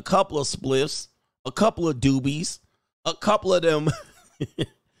smoked a couple of spliffs, a couple of doobies, a couple of them,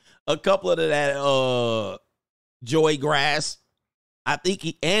 a couple of that joy grass. I think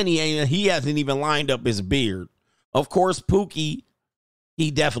he hasn't even lined up his beard. Of course, Pookie,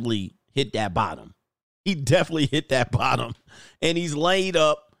 he definitely hit that bottom. And he's laid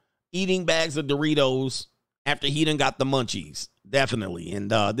up eating bags of Doritos after he done got the munchies. Definitely. And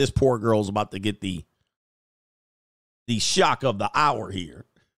this poor girl's about to get the shock of the hour here.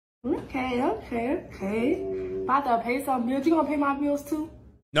 Okay. About to pay some bills. You gonna pay my bills too?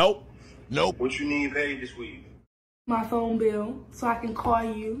 Nope. What you need paid this week? My phone bill, so I can call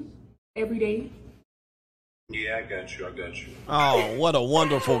you every day. Yeah, I got you. Oh, what a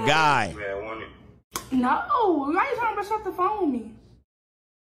wonderful guy. Yeah, I want it. No, why are you trying to brush off the phone with me?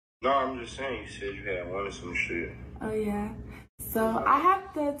 No, I'm just saying, you said you had wanted some shit. Oh, yeah. So, I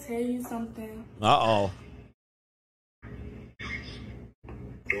have to tell you something. Uh-oh.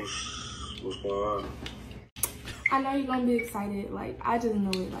 What's going on? I know you're gonna be excited. Like, I just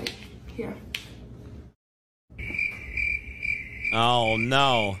know it. Like, here. Oh,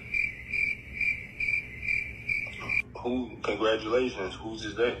 no. Congratulations. Who's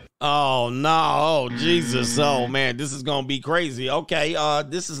his dad? Oh, no. Oh, Jesus. Oh, man, this is going to be crazy. Okay,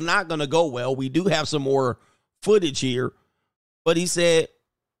 this is not going to go well. We do have some more footage here. But he said,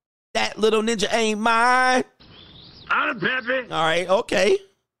 that little ninja ain't mine. I'm Pepe. All right, okay.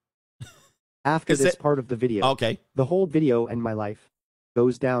 After this part of the video, okay, the whole video and my life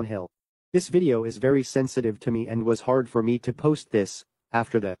goes downhill. This video is very sensitive to me and was hard for me to post this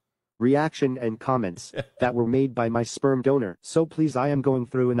after the reaction and comments that were made by my sperm donor. So please, I am going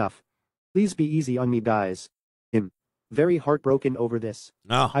through enough. Please be easy on me, guys. I'm very heartbroken over this.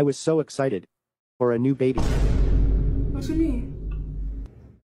 Oh. I was so excited for a new baby. What you mean?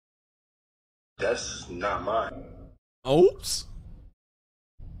 That's not mine. Oops.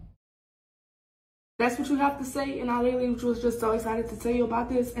 That's what you have to say, and I literally was just so excited to tell you about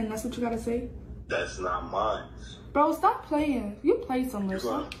this, and that's what you gotta say? That's not mine. Bro, stop playing. You play so much.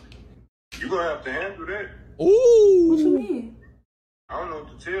 You're gonna have to handle that. Ooh. What you mean? I don't know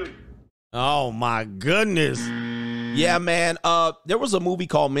what to tell you. Oh, my goodness. Yeah, man. There was a movie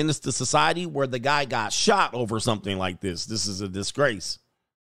called Menace to Society where the guy got shot over something like this. This is a disgrace.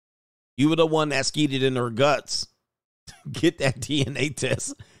 You were the one that skeeted in her guts. Get that DNA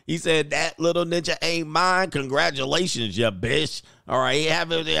test. He said, that little ninja ain't mine. Congratulations, you bitch. All right,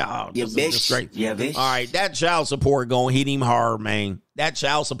 have it. Oh, you bitch. Yeah, bitch. All right, that child support gonna hit him hard, man. That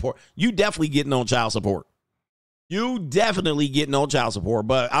child support. You definitely getting on child support. You definitely getting on child support,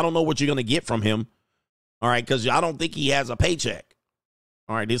 but I don't know what you're gonna get from him. All right, because I don't think he has a paycheck.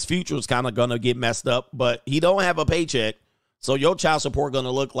 All right, his future is kind of gonna get messed up, but he don't have a paycheck, so your child support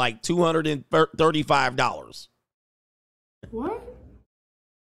gonna look like $235. What?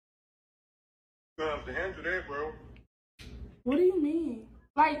 You're gonna have to handle that, bro. What do you mean?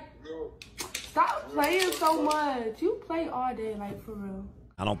 Like, stop playing so much. You play all day, like, for real.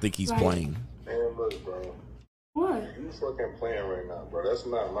 I don't think he's playing. Man, look, bro. What? You fucking playing right now, bro. That's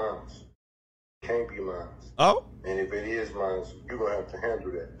not mine. Can't be mine. Oh? And if it is mine, you're gonna have to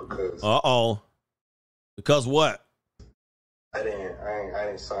handle that because Because what? I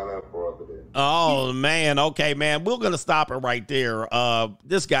didn't sign up for all of that. Oh, man. Okay, man. We're going to stop it right there.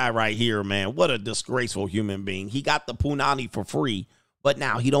 This guy right here, man, what a disgraceful human being. He got the punani for free, but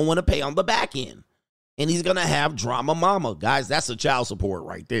now he don't want to pay on the back end. And he's going to have drama mama. Guys, that's a child support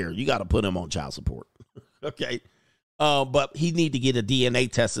right there. You got to put him on child support. Okay. But he need to get a DNA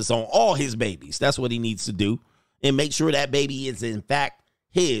test that's on all his babies. That's what he needs to do. And make sure that baby is, in fact,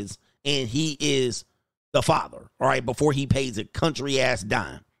 his, and he is the father, all right, before he pays a country-ass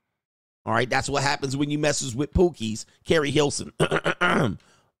dime. All right, that's what happens when you messes with Pookies, KERI Hilson.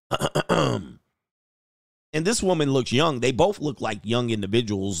 And this woman looks young. They both look like young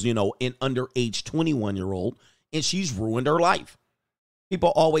individuals, you know, an underage 21-year-old, and she's ruined her life.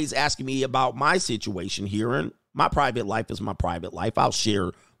 People always asking me about my situation here, and my private life is my private life. I'll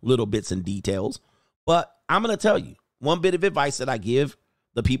share little bits and details, but I'm going to tell you, one bit of advice that I give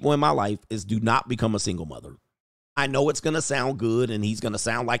the people in my life is do not become a single mother. I know it's going to sound good and he's going to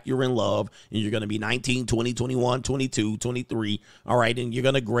sound like you're in love and you're going to be 19, 20, 21, 22, 23. All right. And you're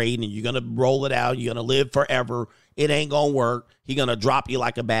going to grade and you're going to roll it out. You're going to live forever. It ain't going to work. He's going to drop you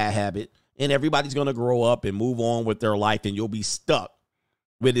like a bad habit and everybody's going to grow up and move on with their life and you'll be stuck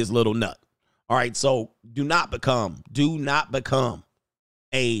with his little nut. All right. So do not become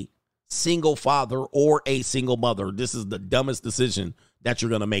a single father or a single mother. This is the dumbest decision that you're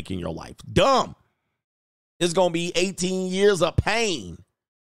going to make in your life. Dumb. It's going to be 18 years of pain.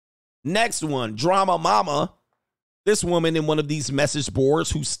 Next one, drama mama. This woman in one of these message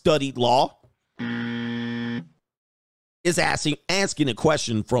boards who studied law is asking a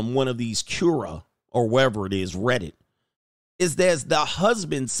question from one of these Cura or wherever it is, Reddit. Is that the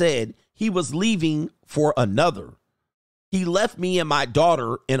husband said he was leaving for another. He left me and my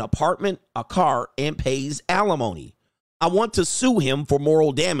daughter an apartment, a car, and pays alimony. I want to sue him for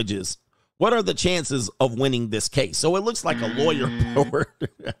moral damages. What are the chances of winning this case? So it looks like a lawyer.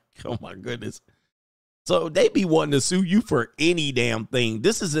 Oh, my goodness. So they be wanting to sue you for any damn thing.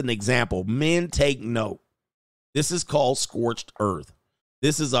 This is an example. Men, take note. This is called scorched earth.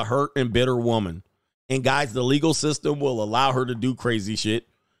 This is a hurt and bitter woman. And guys, the legal system will allow her to do crazy shit.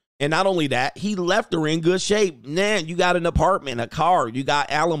 And not only that, he left her in good shape. Man, you got an apartment, a car, you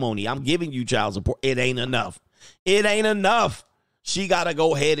got alimony. I'm giving you child support. It ain't enough. It ain't enough. She got to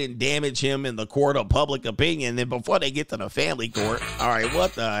go ahead and damage him in the court of public opinion. And before they get to the family court, all right,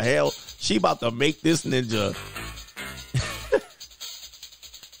 what the hell? She about to make this ninja.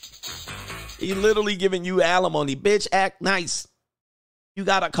 He literally giving you alimony. Bitch, act nice. You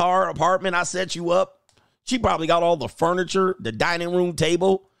got a car, apartment, I set you up. She probably got all the furniture, the dining room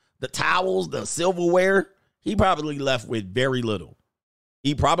table, the towels, the silverware. He probably left with very little.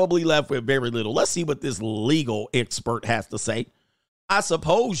 Let's see what this legal expert has to say. I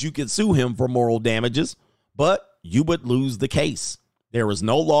suppose you could sue him for moral damages, but you would lose the case. There is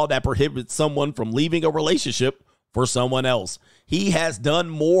no law that prohibits someone from leaving a relationship for someone else. He has done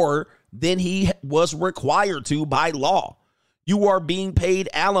more than he was required to by law. You are being paid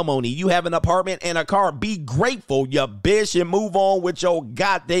alimony. You have an apartment and a car. Be grateful, you bitch, and move on with your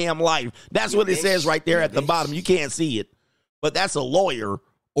goddamn life. That's what it says right there at the bottom. You can't see it, but that's a lawyer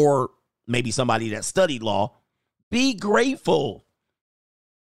or maybe somebody that studied law. Be grateful.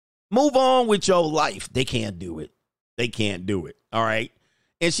 Move on with your life. They can't do it. All right.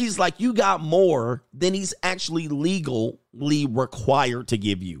 And she's like, you got more than he's actually legally required to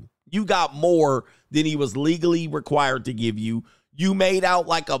give you. You got more than he was legally required to give you. You made out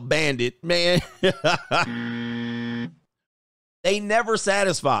like a bandit, man. They never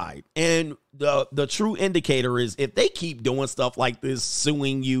satisfied. And the true indicator is if they keep doing stuff like this,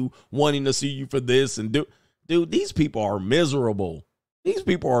 suing you, wanting to sue you for this and dude, these people are miserable. These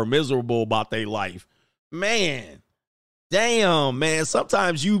people are miserable about their life. Man, damn, man.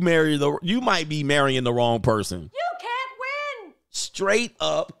 Sometimes you might be marrying the wrong person. You can't win. Straight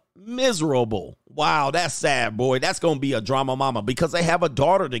up miserable. Wow, that's sad, boy. That's going to be a drama mama because they have a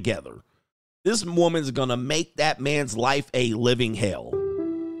daughter together. This woman's going to make that man's life a living hell.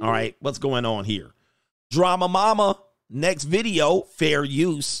 All right, what's going on here? Drama mama, next video, fair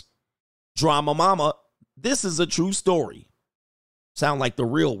use. Drama mama, this is a true story. Sound like the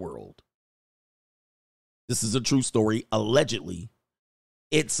real world. This is a true story, allegedly.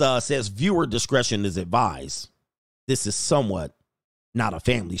 It says viewer discretion is advised. This is somewhat not a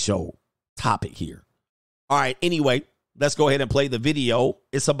family show topic here. All right, anyway, let's go ahead and play the video.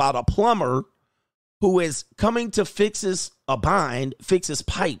 It's about a plumber who is coming to fix his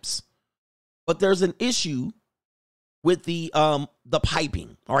pipes. But there's an issue with the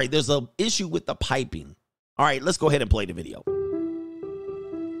piping. All right, there's an issue with the piping. All right, let's go ahead and play the video.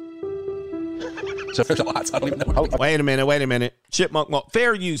 So there's a lot. So I don't even know. Wait a minute. Chipmunk.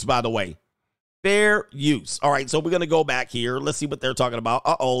 Fair use, by the way. Fair use. All right, so we're going to go back here. Let's see what they're talking about.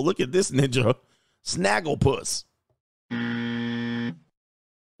 Uh-oh, look at this ninja. Snagglepuss.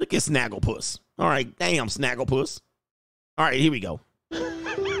 Look at Snagglepuss. All right, damn Snagglepuss. All right, here we go.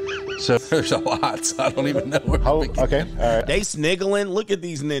 So there's a lot. So I don't even know where. Okay, all right. They sniggling. Look at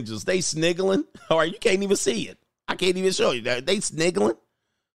these ninjas. They sniggling. All right, you can't even see it. I can't even show you that. They sniggling.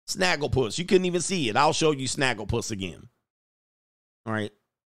 Snagglepuss. You couldn't even see it. I'll show you Snagglepuss again. All right.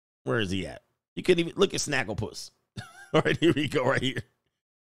 Where is he at? You couldn't even look at Snagglepuss. All right, here we go right here.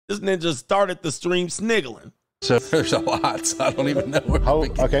 This ninja started the stream sniggling. So there's a lot. So I don't even know where.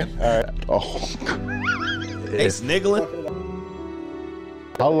 Okay. All right. Oh. They sniggling.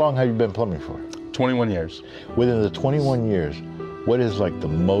 How long have you been plumbing for? 21 years. Within the 21 years, what is like the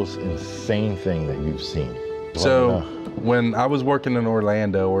most insane thing that you've seen? So when I was working in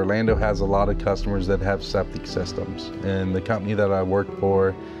Orlando has a lot of customers that have septic systems. And the company that I worked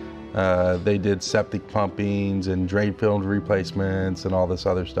for, they did septic pumpings and drain field replacements and all this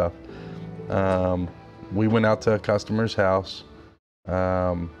other stuff. We went out to a customer's house.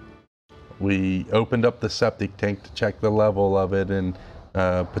 We opened up the septic tank to check the level of it and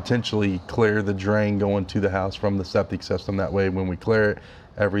potentially clear the drain going to the house from the septic system. That way, when we clear it,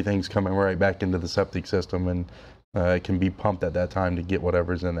 everything's coming right back into the septic system and it can be pumped at that time to get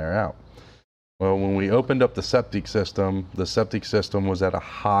whatever's in there out. Well, when we opened up the septic system was at a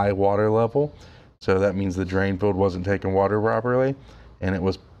high water level. So that means the drain field wasn't taking water properly and it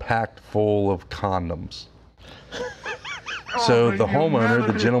was packed full of condoms. So the homeowner,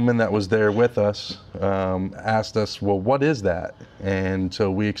 the gentleman that was there with us, asked us, well, what is that? And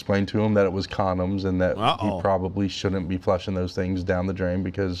so we explained to him that it was condoms and that he probably shouldn't be flushing those things down the drain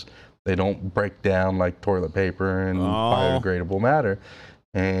because they don't break down like toilet paper and biodegradable matter.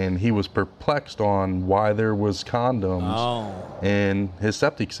 And he was perplexed on why there was condoms in his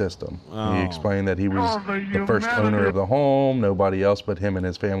septic system. He explained that he was the first owner of the home. Nobody else but him and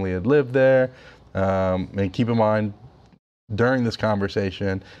his family had lived there. And keep in mind, during this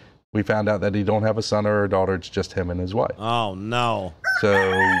conversation, we found out that he don't have a son or a daughter. It's just him and his wife. Oh, no. So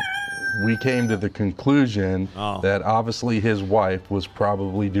we came to the conclusion that obviously his wife was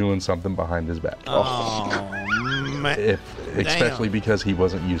probably doing something behind his back. Man. Especially because he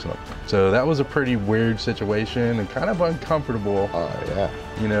wasn't using them. So that was a pretty weird situation and kind of uncomfortable.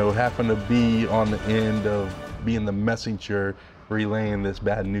 You know, having to be on the end of being the messenger relaying this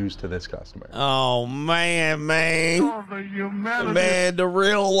bad news to this customer. Oh, man. Man, the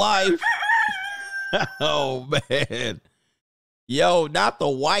real life. Oh, man. Yo, not the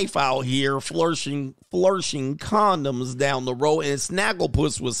wife out here flourishing condoms down the road, and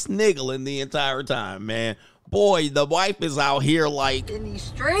Snagglepuss was sniggling the entire time, man. Boy, the wife is out here like in these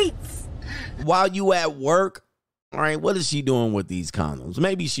streets. While you at work, all right, what is she doing with these condoms?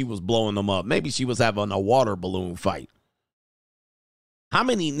 Maybe she was blowing them up. Maybe she was having a water balloon fight. How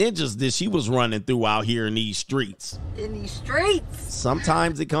many ninjas did she was running through out here in these streets? In these streets.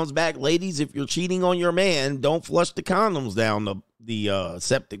 Sometimes it comes back, ladies, if you're cheating on your man, don't flush the condoms down the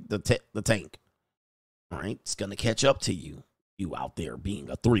septic, the tank. All right, it's going to catch up to you. You out there being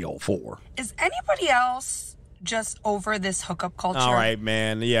a 304. Is anybody else just over this hookup culture? All right,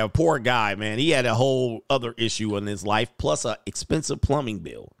 man. Yeah, poor guy, man. He had a whole other issue in his life, plus an expensive plumbing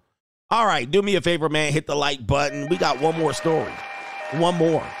bill. All right, do me a favor, man. Hit the like button. We got one more story. One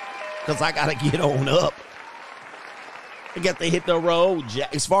more, because I got to get on up. I got to hit the road,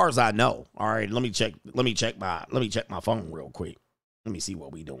 as far as I know. All right, let me check my phone real quick. Let me see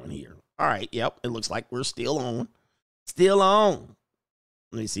what we doing here. All right, yep, it looks like we're still on. Still on.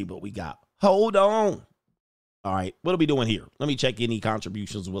 Let me see what we got. Hold on. All right, what are we doing here? Let me check any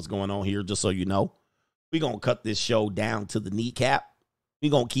contributions of what's going on here, just so you know. We're going to cut this show down to the kneecap.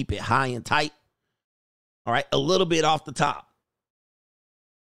 We're going to keep it high and tight. All right, a little bit off the top.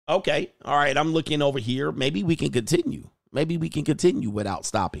 Okay, all right, I'm looking over here. Maybe we can continue. Maybe we can continue without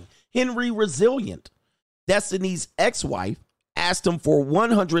stopping. Henry Resilient, Destiny's ex-wife, asked him for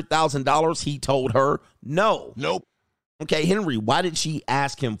 $100,000. He told her no. Nope. Okay, Henry, why did she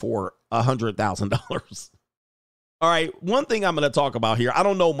ask him for $100,000? All right, one thing I'm going to talk about here, I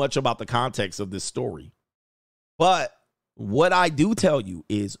don't know much about the context of this story, but what I do tell you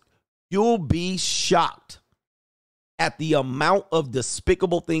is you'll be shocked at the amount of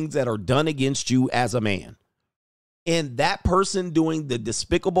despicable things that are done against you as a man. And that person doing the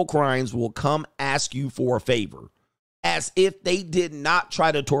despicable crimes will come ask you for a favor as if they did not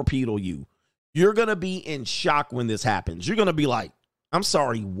try to torpedo you. You're going to be in shock when this happens. You're going to be like, I'm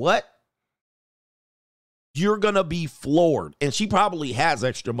sorry, what? You're going to be floored. And she probably has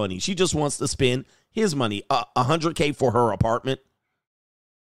extra money. She just wants to spend his money, $100K for her apartment.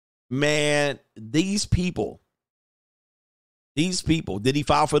 Man, these people, did he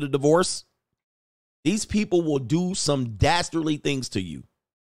file for the divorce? These people will do some dastardly things to you.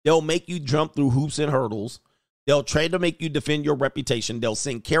 They'll make you jump through hoops and hurdles. They'll try to make you defend your reputation. They'll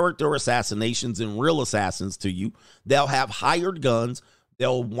send character assassinations and real assassins to you. They'll have hired guns.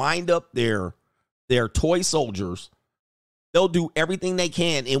 They'll wind up their toy soldiers. They'll do everything they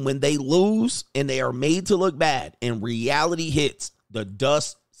can. And when they lose and they are made to look bad and reality hits, the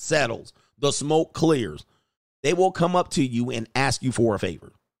dust settles, the smoke clears, they will come up to you and ask you for a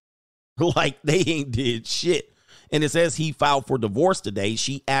favor. Like they ain't did shit. And it says he filed for divorce today.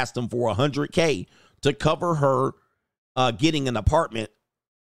 She asked him for $100K to cover her getting an apartment.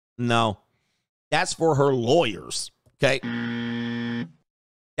 No, that's for her lawyers. Okay.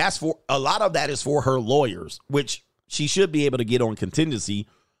 That's for a lot of that is for her lawyers, which she should be able to get on contingency.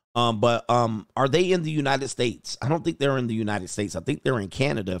 But are they in the United States? I don't think they're in the United States. I think they're in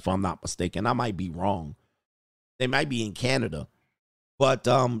Canada, if I'm not mistaken. I might be wrong. They might be in Canada, but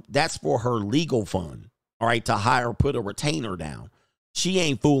that's for her legal fund. All right, to put a retainer down. She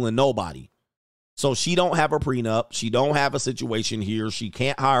ain't fooling nobody. So she don't have a prenup. She don't have a situation here. She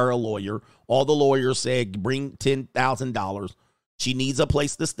can't hire a lawyer. All the lawyers said, bring $10,000. She needs a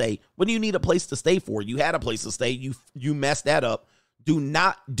place to stay. What do you need a place to stay for? You had a place to stay. You messed that up. Do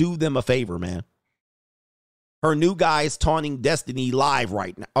not do them a favor, man. Her new guy is taunting Destiny live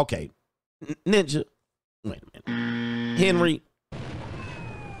right now. Okay, Ninja. Wait a minute. Henry.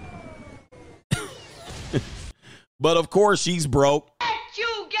 But of course she's broke.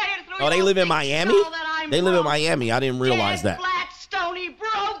 Oh, they live in Miami? They live in Miami. I didn't realize that. Flat, stony,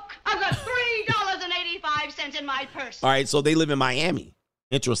 broke. I've got $3.85 in my purse. All right, so they live in Miami.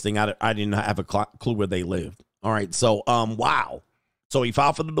 Interesting. I didn't have a clue where they lived. All right, so wow. So he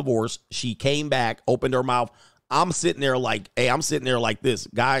filed for the divorce. She came back, opened her mouth. I'm sitting there like this.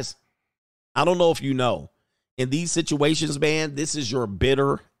 Guys, I don't know if you know. In these situations, man, this is your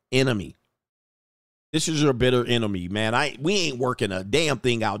bitter enemy. This is your bitter enemy, man. We ain't working a damn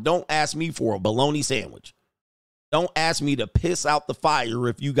thing out. Don't ask me for a bologna sandwich. Don't ask me to piss out the fire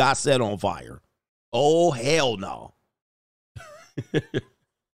if you got set on fire. Oh, hell no.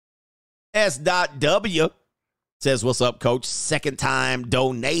 S.W. says, what's up, coach? Second time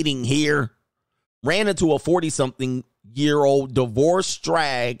donating here. Ran into a 40-something-year-old divorced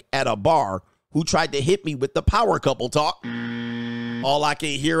drag at a bar who tried to hit me with the power couple talk. All I can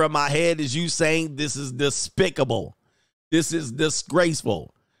hear in my head is you saying this is despicable. This is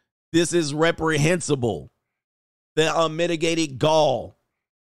disgraceful. This is reprehensible. The unmitigated gall.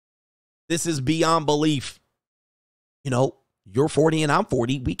 This is beyond belief. You know, you're 40 and I'm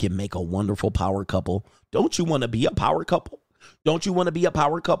 40. We can make a wonderful power couple. Don't you want to be a power couple? Don't you want to be a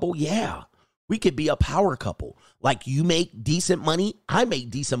power couple? Yeah, we could be a power couple. Like, you make decent money, I make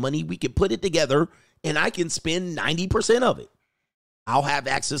decent money. We could put it together and I can spend 90% of it. I'll have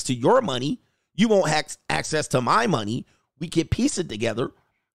access to your money. You won't have access to my money. We can piece it together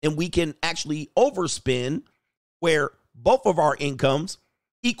and we can actually overspend where both of our incomes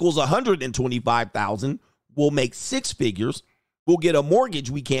equals $125,000. We'll make six figures. We'll get a mortgage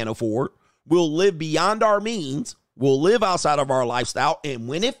we can't afford. We'll live beyond our means. We'll live outside of our lifestyle. And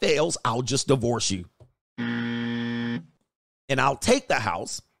when it fails, I'll just divorce you. And I'll take the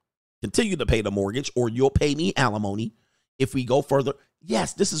house, continue to pay the mortgage, or you'll pay me alimony if we go further.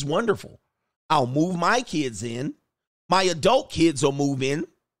 Yes, this is wonderful. I'll move my kids in. My adult kids will move in.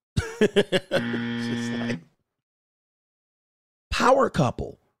 Just like power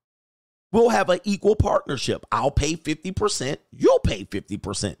couple. We'll have an equal partnership. I'll pay 50%. You'll pay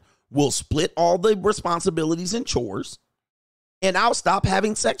 50%. We'll split all the responsibilities and chores. And I'll stop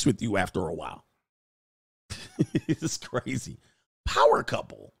having sex with you after a while. It's crazy. Power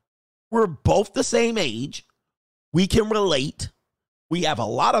couple. We're both the same age. We can relate. We have a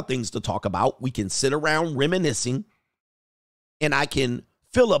lot of things to talk about. We can sit around reminiscing. And I can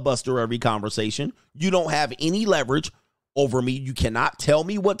filibuster every conversation. You don't have any leverage over me. You cannot tell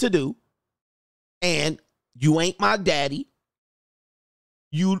me what to do. And you ain't my daddy.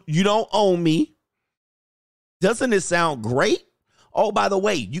 You don't own me. Doesn't it sound great? Oh, by the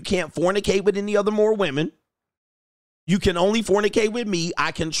way, you can't fornicate with any other more women. You can only fornicate with me.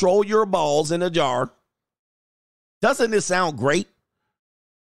 I control your balls in a jar. Doesn't this sound great?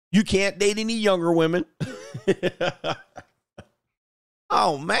 You can't date any younger women.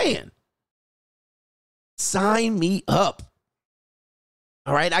 Oh, man. Sign me up.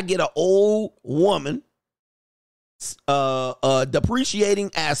 All right, I get an old woman,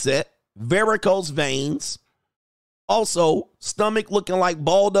 depreciating asset, varicose veins, also stomach looking like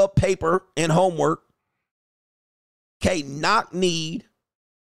balled up paper and homework. Okay, knock need,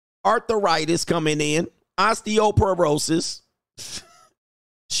 arthritis coming in, osteoporosis.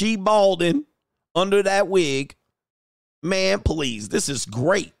 She balding under that wig. Man, please, this is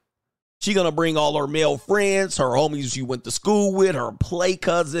great. She gonna bring all her male friends, her homies she went to school with, her play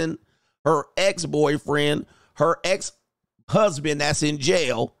cousin, her ex-boyfriend, her ex-husband that's in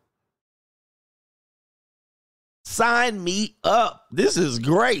jail. Sign me up. This is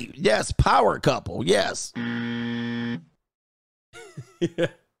great. Yes, power couple. Yes.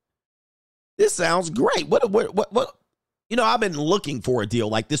 This sounds great. What? You know, I've been looking for a deal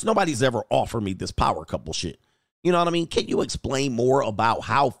like this. Nobody's ever offered me this power couple shit. You know what I mean? Can you explain more about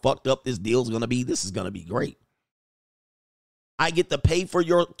how fucked up this deal is going to be? This is going to be great. I get to pay for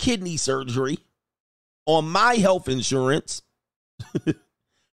your kidney surgery on my health insurance,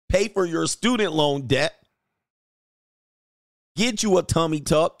 pay for your student loan debt, get you a tummy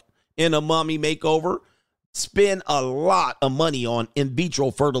tuck and a mommy makeover, spend a lot of money on in vitro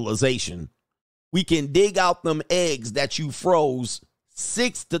fertilization. We can dig out them eggs that you froze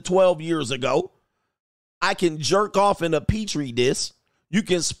 6 to 12 years ago. I can jerk off in a Petri dish. You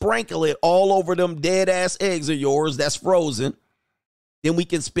can sprinkle it all over them dead ass eggs of yours that's frozen. Then we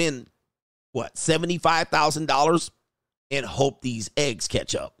can spend, what, $75,000 and hope these eggs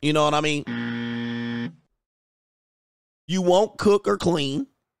catch up. You know what I mean? You won't cook or clean.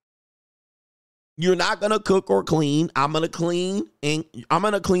 You're not going to cook or clean. I'm going to clean, and I'm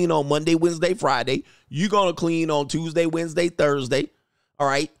going to clean on Monday, Wednesday, Friday. You're going to clean on Tuesday, Wednesday, Thursday. All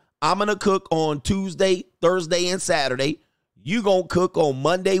right. I'm going to cook on Tuesday, Thursday, and Saturday. You going to cook on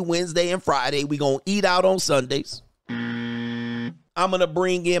Monday, Wednesday, and Friday. We going to eat out on Sundays. I'm going to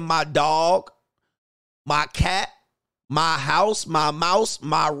bring in my dog, my cat, my house, my mouse,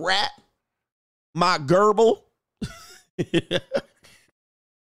 my rat, my gerbil.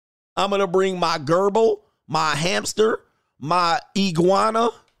 I'm going to bring my gerbil, my hamster, my iguana.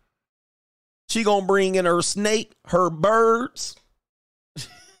 She going to bring in her snake, her birds.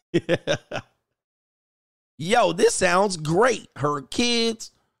 Yo, this sounds great. Her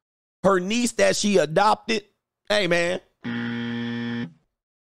kids, her niece that she adopted. Hey, man.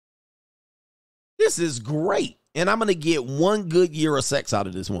 This is great. And I'm going to get one good year of sex out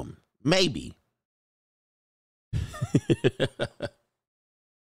of this woman. Maybe.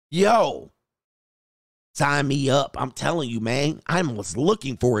 Yo, sign me up. I'm telling you, man, I was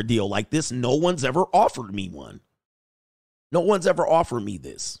looking for a deal like this. No one's ever offered me one. No one's ever offered me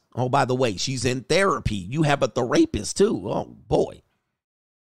this. Oh, by the way, she's in therapy. You have a therapist too. Oh, boy.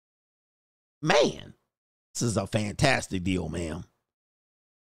 Man, This is a fantastic deal, ma'am.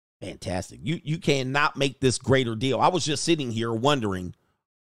 Fantastic. You cannot make this greater deal. I was just sitting here wondering,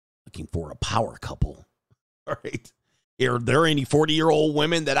 looking for a power couple. All right. Are there any 40-year-old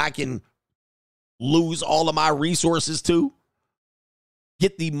women that I can lose all of my resources to?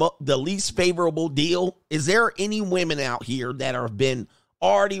 Get the least favorable deal? Is there any women out here that have been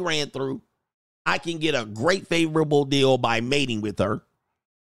already ran through? I can get a great favorable deal by mating with her.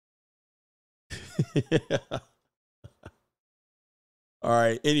 All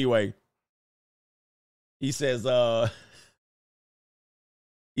right. Anyway, he says, CGA,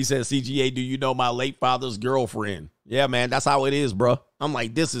 do you know my late father's girlfriend? Yeah, man, that's how it is, bro. I'm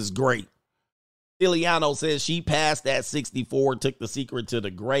like, this is great. Iliano says she passed at 64, took the secret to the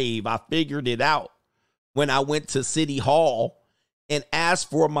grave. I figured it out when I went to City Hall and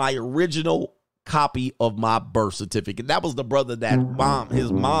asked for my original copy of my birth certificate. That was the brother that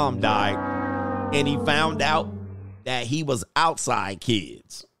his mom died, and he found out that he was outside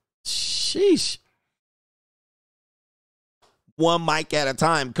kids. Sheesh. One mic at a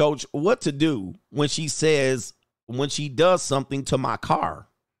time, coach. What to do when she does something to my car?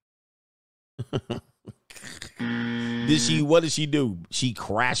 What did she do? She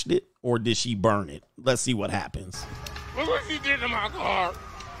crashed it or did she burn it? Let's see what happens. Look what she did to my car.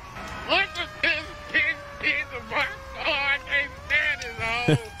 Look at this piece of my car. I can't stand it,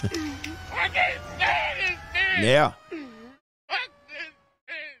 though. I can't stand this thing. Yeah.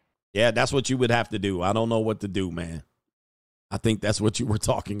 Yeah, that's what you would have to do. I don't know what to do, man. I think that's what you were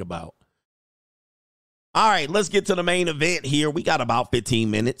talking about. All right, let's get to the main event here. We got about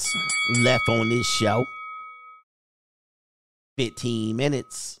 15 minutes left on this show. 15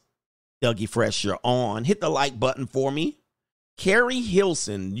 minutes. Dougie Fresh, you're on. Hit the like button for me. KERI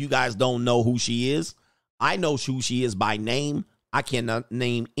Hilson, you guys don't know who she is. I know who she is by name. I cannot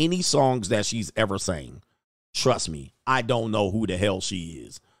name any songs that she's ever sang. Trust me, I don't know who the hell she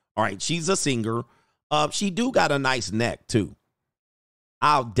is. All right, she's a singer. She do got a nice neck, too.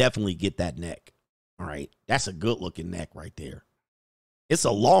 I'll definitely get that neck. All right, that's a good-looking neck right there. It's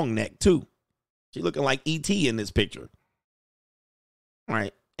a long neck, too. She looking like E.T. in this picture. All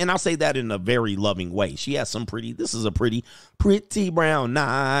right, and I'll say that in a very loving way. She has some this is a pretty brown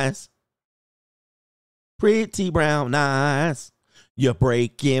eyes. Pretty brown eyes. You're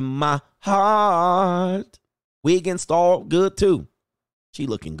breaking my heart. Wig installed, good, too. She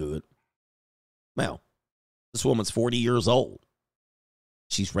looking good. Well, this woman's 40 years old.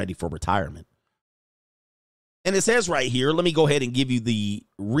 She's ready for retirement. And it says right here, let me go ahead and give you the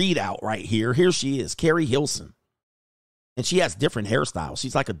readout right here. Here she is, KERI Hilson. And she has different hairstyles.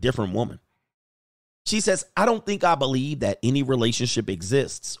 She's like a different woman. She says, I don't think I believe that any relationship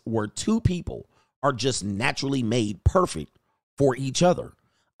exists where two people are just naturally made perfect for each other.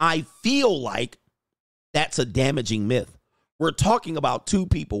 I feel like that's a damaging myth. We're talking about two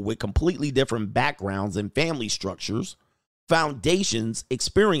people with completely different backgrounds and family structures, foundations,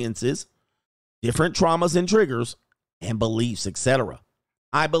 experiences, different traumas and triggers, and beliefs, etc.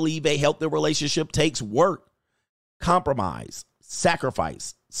 I believe a healthy relationship takes work, compromise,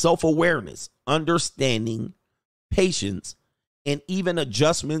 sacrifice, self-awareness, understanding, patience, and even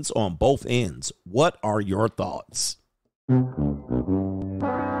adjustments on both ends. What are your thoughts?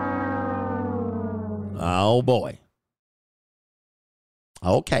 Oh, boy.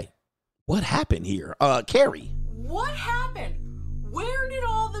 Okay. What happened here? KERI. What happened? Where did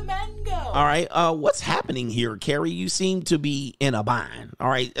all the men go? All right. What's happening here, KERI? You seem to be in a bind. All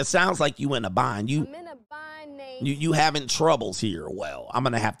right. It sounds like you in a bind. I'm in a bind, Nate. You having troubles here. Well, I'm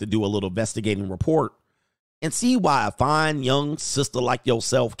going to have to do a little investigating report and see why a fine young sister like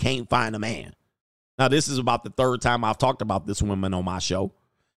yourself can't find a man. Now, this is about the third time I've talked about this woman on my show.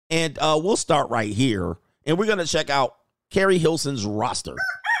 And we'll start right here. And we're going to check out KERI Hilson's roster.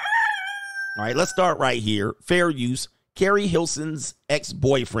 All right, let's start right here. Fair use. KERI Hilson's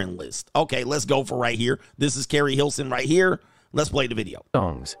ex-boyfriend list. Okay, let's go for right here. This is KERI Hilson right here. Let's play the video.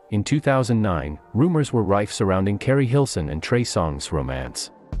 Songs. In 2009, rumors were rife surrounding KERI Hilson and Trey Songz's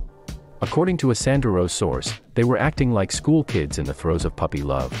romance. According to a Sandra Rose source, they were acting like school kids in the throes of puppy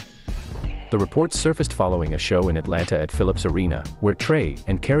love. The reports surfaced following a show in Atlanta at Phillips Arena, where Trey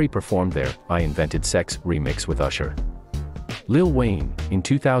and KERI performed their I Invented Sex remix with Usher. Lil Wayne. In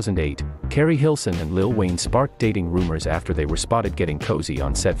 2008, KERI Hilson and Lil Wayne sparked dating rumors after they were spotted getting cozy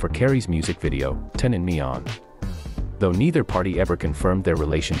on set for KERI's music video, Turnin' Me On. Though neither party ever confirmed their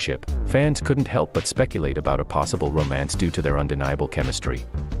relationship, fans couldn't help but speculate about a possible romance due to their undeniable chemistry.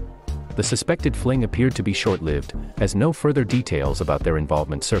 The suspected fling appeared to be short-lived, as no further details about their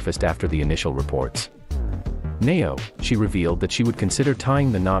involvement surfaced after the initial reports. Neo, she revealed that she would consider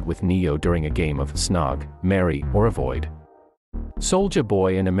tying the knot with Neo during a game of Snog, Marry, or Avoid. Soulja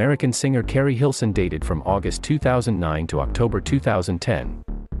Boy and American singer KERI Hilson dated from August 2009 to October 2010.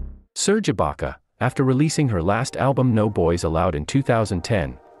 Serge Ibaka, after releasing her last album No Boys Allowed in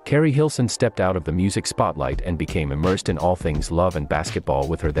 2010, KERI Hilson stepped out of the music spotlight and became immersed in all things love and basketball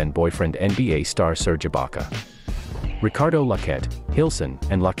with her then-boyfriend NBA star Serge Ibaka. Ricardo Laquette, Hilson,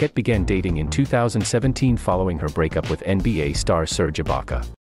 and Laquette began dating in 2017 following her breakup with NBA star Serge Ibaka.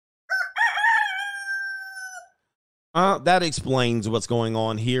 That explains what's going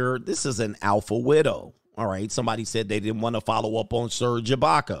on here. This is an alpha widow. All right, somebody said they didn't want to follow up on Serge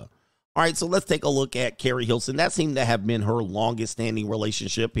Ibaka. All right, so let's take a look at KERI Hilson. That seemed to have been her longest standing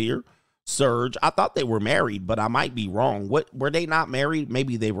relationship here. Serge, I thought they were married, but I might be wrong. What, were they not married?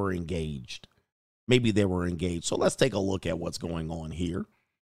 Maybe they were engaged. Maybe they were engaged. So let's take a look at what's going on here.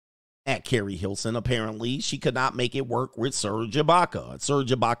 At KERI Hilson, apparently she could not make it work with Serge Ibaka.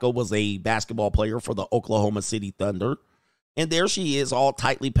 Serge Ibaka was a basketball player for the Oklahoma City Thunder. And there she is, all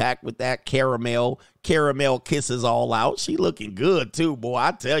tightly packed with that caramel kisses all out. She looking good too, boy.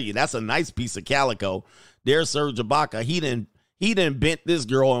 I tell you, that's a nice piece of calico. There's Serge Ibaka. He done bent this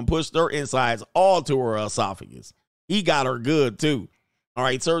girl and pushed her insides all to her esophagus. He got her good too. All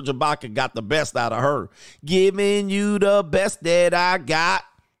right, Serge Ibaka got the best out of her. Giving you the best that I got,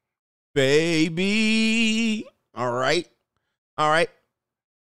 baby. All right. I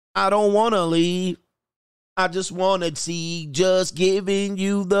don't want to leave. I just want to see, just giving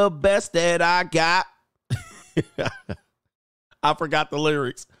you the best that I got. I forgot the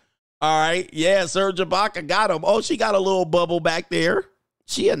lyrics. All right. Yeah, Serge Ibaka got him. Oh, she got a little bubble back there.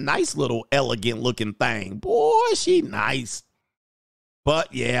 She a nice little elegant looking thing. Boy, she nice.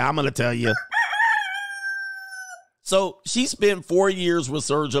 But yeah, I'm going to tell you. So she spent 4 years with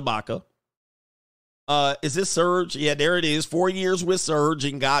Serge Ibaka. Is this Serge? Yeah, there it is. 4 years with Serge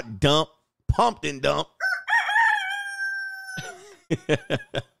and got pumped and dumped.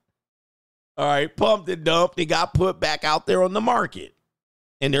 All right, pumped and dumped. It got put back out there on the market.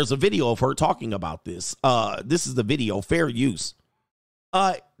 And there's a video of her talking about this. This is the video, fair use.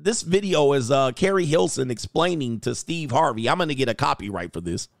 This video is KERI Hilson explaining to Steve Harvey. I'm going to get a copyright for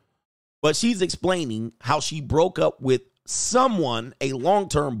this. But she's explaining how she broke up with someone, a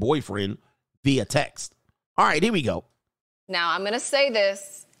long-term boyfriend, via text. All right, here we go. Now, I'm going to say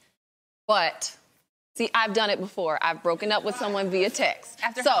this, but see, I've done it before. I've broken up with someone via text.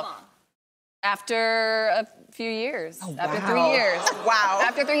 After how long? After a few years. Oh, after wow. 3 years. Wow.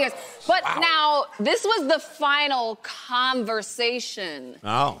 After 3 years. But Wow. now, this was the final conversation.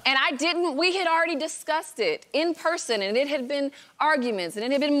 Oh. And we had already discussed it in person, and it had been arguments, and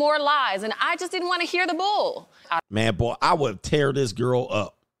it had been more lies, and I just didn't want to hear the bull. Man, boy, I would tear this girl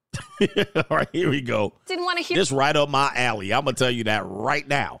up. All right, here we go. Didn't want to hear. This right up my alley. I'm going to tell you that right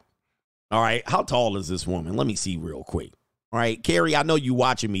now. All right, how tall is this woman? Let me see real quick. All right, KERI, I know you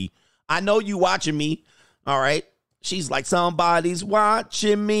watching me. All right. She's like, somebody's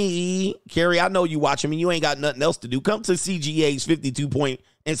watching me. KERI, I know you watching me. You ain't got nothing else to do. Come to CGA's 52-point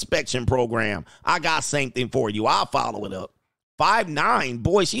inspection program. I got something for you. I'll follow it up. 5'9".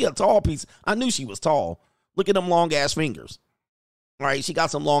 Boy, she a tall piece. I knew she was tall. Look at them long-ass fingers. All right, she got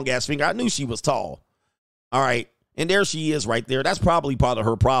some long-ass fingers. I knew she was tall. All right, and there she is right there. That's probably part of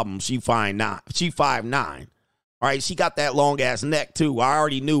her problem. She 5'9". All right, she got that long-ass neck, too. I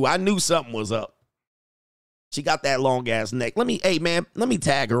knew something was up. She got that long-ass neck. Let me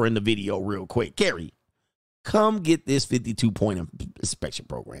tag her in the video real quick. KERI, come get this 52-point inspection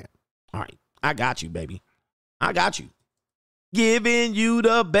program. All right, I got you, baby. I got you. Giving you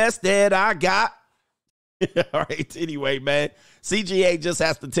the best that I got. All right, anyway, man. CGA just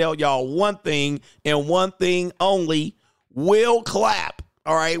has to tell y'all one thing and one thing only. Will Clapp.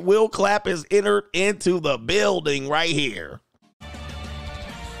 All right, Will Clapp is entered into the building right here.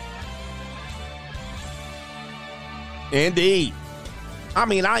 Indeed. I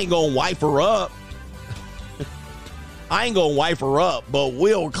mean, I ain't gonna wife her up. But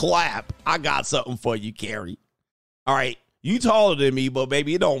Will Clapp, I got something for you, KERI. All right, you taller than me, but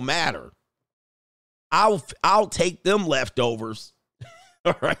baby, it don't matter. I'll take them leftovers.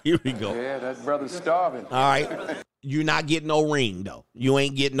 All right, here we go. Yeah, that brother's starving. All right. You're not getting no ring, though. You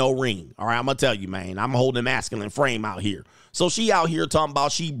ain't getting no ring. All right, I'm going to tell you, man. I'm holding a masculine frame out here. So she out here talking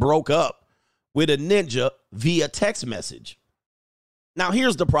about she broke up with a ninja via text message. Now,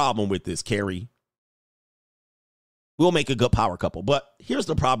 here's the problem with this, KERI. We'll make a good power couple, but here's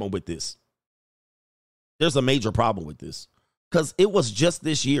the problem with this. There's a major problem with this because it was just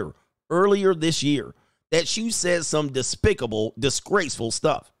earlier this year, that you said some despicable, disgraceful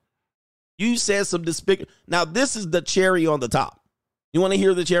stuff. You said some despicable. Now, this is the cherry on the top. You want to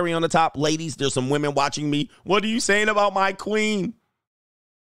hear the cherry on the top? Ladies, there's some women watching me. What are you saying about my queen?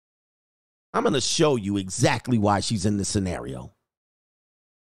 I'm going to show you exactly why she's in this scenario.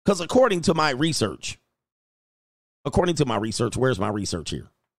 Because according to my research, where's my research here?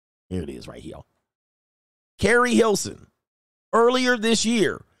 Here it is right here. KERI HILSON, earlier this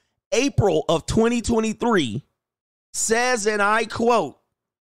year, April of 2023, says, and I quote,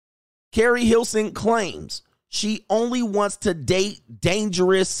 KERI HILSON claims she only wants to date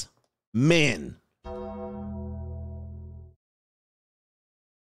dangerous men.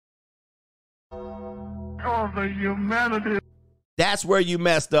 Oh, the humanity. That's where you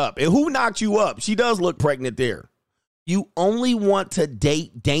messed up. And who knocked you up? She does look pregnant there. You only want to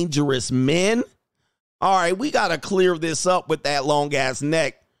date dangerous men? All right, we got to clear this up with that long ass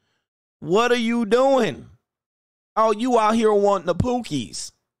neck. What are you doing? Oh, you out here wanting the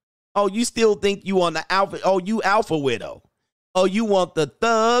Pookies. Oh, you still think you on the alpha? Oh, you alpha widow. Oh, you want the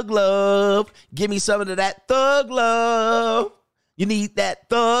thug love. Give me some of that thug love. You need that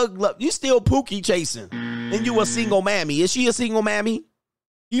thug love. You still Pookie chasing. And you a single mammy. Is she a single mammy?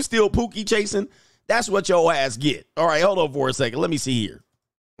 You still Pookie chasing? That's what your ass get. All right, hold on for a second. Let me see here.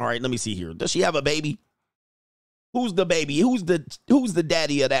 All right, let me see here. Does she have a baby? Who's the baby? Who's the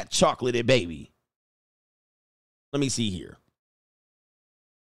daddy of that chocolatey baby? Let me see here.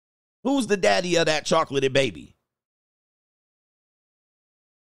 Who's the daddy of that chocolatey baby?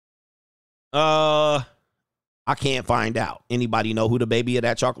 I can't find out. Anybody know who the baby of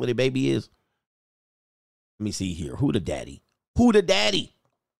that chocolatey baby is? Let me see here. Who the daddy? Who the daddy?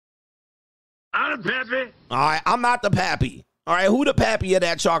 I'm the pappy. All right, I'm not the pappy. All right, who the pappy of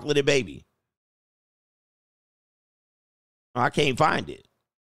that chocolatey baby? I can't find it.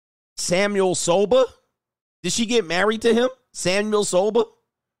 Samuel Soba? Did she get married to him? Samuel Soba?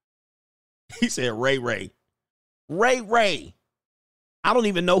 He said Ray Ray. Ray Ray. I don't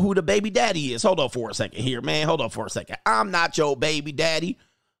even know who the baby daddy is. Hold on for a second here, man. Hold on for a second. I'm not your baby daddy.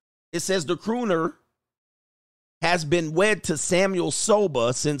 It says the crooner has been wed to Samuel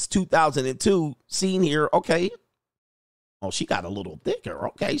Soba since 2002. Seen here. Okay. Oh, she got a little thicker.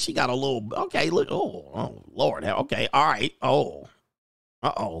 Okay. She got a little. Okay. Look. Oh, Lord. Okay. All right. Oh.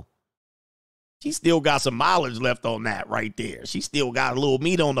 Uh-oh. She still got some mileage left on that right there. She still got a little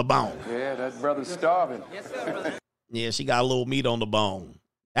meat on the bone. Yeah, that brother's starving. Yes, sir. Yeah, she got a little meat on the bone.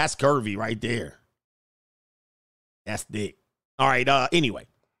 That's curvy right there. That's thick. All right, anyway.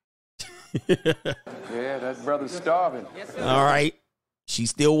 Yeah, that brother's starving. Yes, sir. All right. She's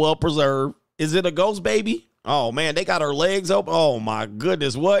still well preserved. Is it a ghost baby? Oh, man, they got her legs open. Oh, my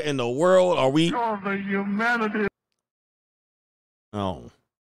goodness. What in the world are we? Oh, the humanity. Oh,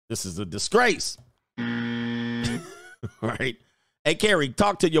 this is a disgrace. All right. Hey, KERI,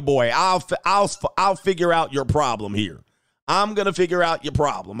 talk to your boy. I'll figure out your problem here. I'm going to figure out your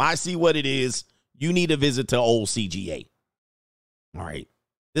problem. I see what it is. You need a visit to old CGA. All right.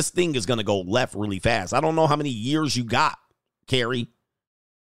 This thing is going to go left really fast. I don't know how many years you got, KERI.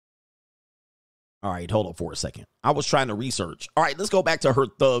 All right, hold on for a second. I was trying to research. All right, let's go back to her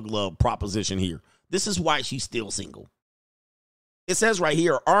thug love proposition here. This is why she's still single. It says right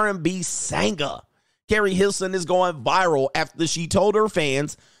here, R&B singer KERI HILSON is going viral after she told her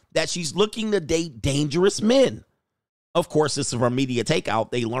fans that she's looking to date dangerous men. Of course, this is from Media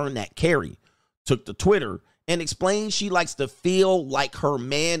Takeout. They learned that KERI took to Twitter and explained she likes to feel like her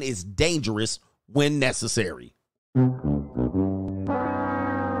man is dangerous when necessary.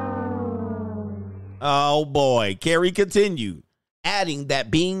 Oh boy, KERI continued, adding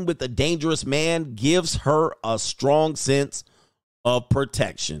that being with a dangerous man gives her a strong sense of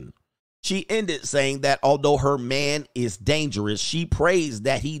protection. She ended saying that although her man is dangerous, she prays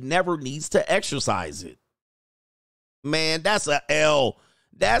that he never needs to exercise it. Man, that's a L.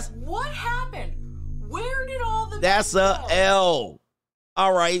 What happened? Where did all the That's a L.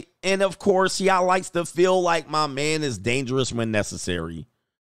 All right. And of course, y'all likes to feel like my man is dangerous when necessary.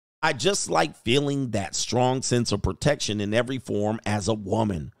 I just like feeling that strong sense of protection in every form as a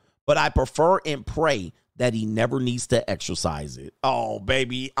woman, but I prefer and pray that he never needs to exercise it. Oh,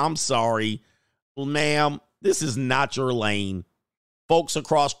 baby, I'm sorry. Ma'am, this is not your lane. Folks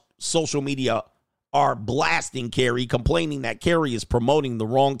across social media are blasting KERI, complaining that KERI is promoting the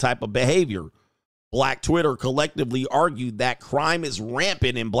wrong type of behavior. Black Twitter collectively argued that crime is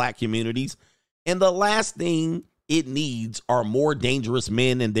rampant in black communities, and the last thing it needs are more dangerous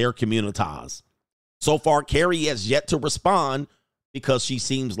men in their communities. So far, KERI has yet to respond because she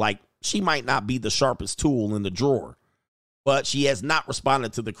seems like she might not be the sharpest tool in the drawer, but she has not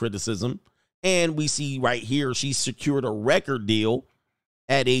responded to the criticism. And we see right here, she secured a record deal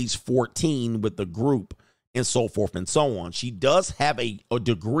at age 14 with the group and so forth and so on. She does have a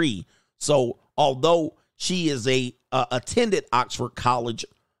degree. So although she is attended Oxford College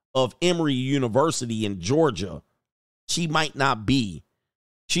of Emory University in Georgia, she might not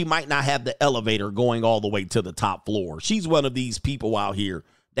have the elevator going all the way to the top floor. She's one of these people out here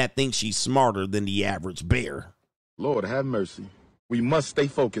that thinks she's smarter than the average bear. Lord have mercy. We must stay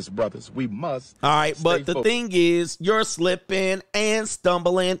focused, brothers. We must. All right, but the thing is, you're slipping and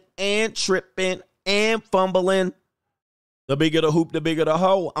stumbling and tripping and fumbling. The bigger the hoop, the bigger the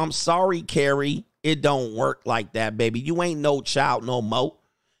hole. I'm sorry, KERI. It don't work like that, baby. You ain't no child no more.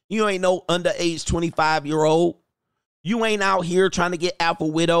 You ain't no underage 25-year-old. You ain't out here trying to get alpha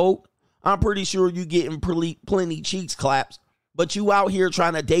widowed. I'm pretty sure you getting plenty cheeks claps. But you out here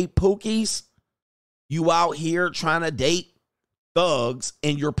trying to date Pookies. You out here trying to date thugs,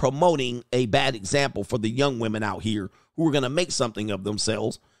 and you're promoting a bad example for the young women out here who are going to make something of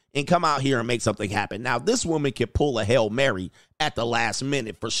themselves and come out here and make something happen. Now, this woman can pull a Hail Mary at the last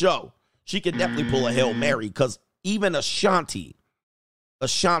minute for sure. She could definitely pull a Hail Mary, because even Ashanti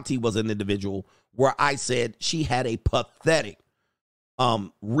was an individual where I said she had a pathetic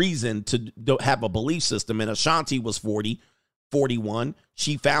reason to have a belief system. And Ashanti was 41.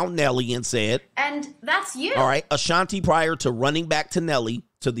 She found Nelly and said, and that's you. All right, Ashanti, prior to running back to Nelly,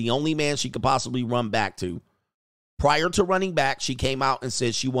 to the only man she could possibly run back to, prior to running back, she came out and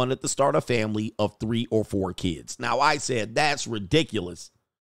said she wanted to start a family of 3 or 4 kids. Now, I said, that's ridiculous.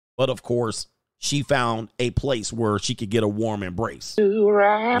 But of course, she found a place where she could get a warm embrace. My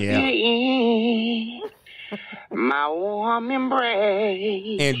warm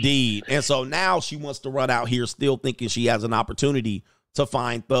embrace. Indeed. And so now she wants to run out here still thinking she has an opportunity to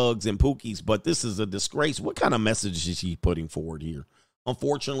find thugs and Pookies. But this is a disgrace. What kind of message is she putting forward here?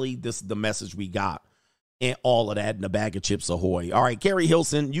 Unfortunately, this is the message we got. And all of that in a bag of Chips Ahoy. All right, KERI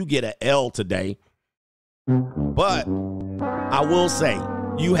Hilson, you get an L today. But I will say,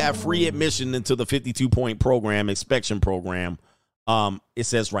 you have free admission into the 52-point program, inspection program. It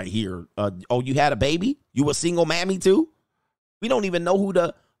says right here, oh, you had a baby? You a single mammy too? We don't even know who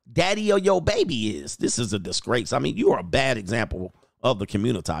the daddy of your baby is. This is a disgrace. I mean, you are a bad example of the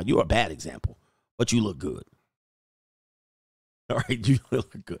community. You're a bad example, but you look good. All right, you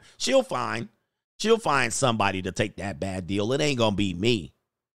look good. She'll find somebody to take that bad deal. It ain't gonna be me,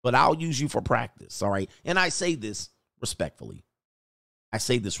 but I'll use you for practice. All right, and I say this respectfully.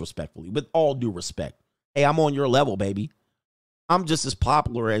 With all due respect. Hey, I'm on your level, baby. I'm just as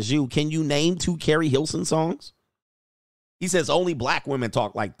popular as you. Can you name 2 KERI Hilson songs? He says only black women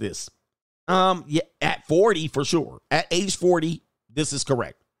talk like this. Yeah, at 40 for sure. At age 40, this is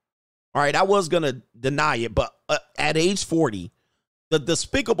correct. All right, I was going to deny it, but at age 40, the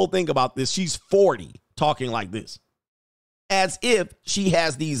despicable thing about this, she's 40 talking like this. As if she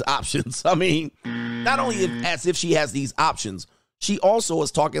has these options. I mean, not only as if she has these options, she also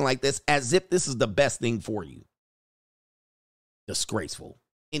is talking like this as if this is the best thing for you. Disgraceful.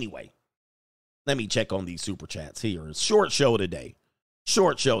 Anyway, let me check on these super chats here. It's short show today.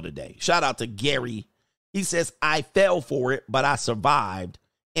 Shout out to Gary. He says, I fell for it, but I survived,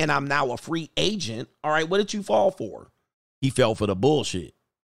 and I'm now a free agent. All right, what did you fall for? He fell for the bullshit.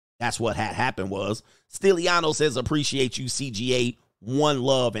 That's what had happened was. Stiliano says, appreciate you, CGA. One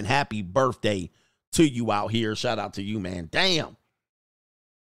love and happy birthday to you out here. Shout out to you, man. Damn.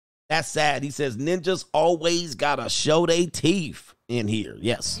 That's sad. He says, ninjas always gotta show they teeth in here.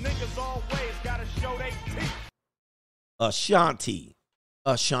 Yes. Niggas always gotta show they teeth.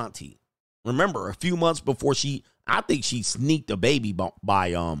 Ashanti. Remember, a few months before I think she sneaked a baby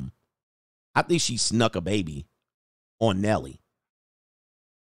I think she snuck a baby on Nelly.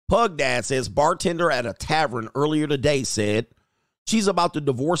 Pug Dad says, bartender at a tavern earlier today said she's about to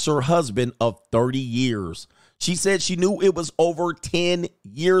divorce her husband of 30 years. She said she knew it was over 10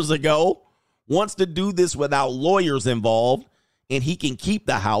 years ago, wants to do this without lawyers involved, and he can keep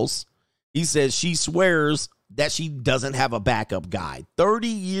the house. He says she swears that she doesn't have a backup guy. 30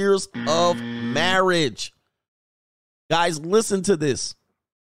 years of marriage. Guys, listen to this.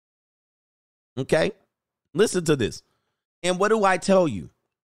 Okay? Listen to this. And what do I tell you?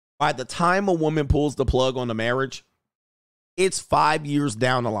 By the time a woman pulls the plug on the marriage, it's 5 years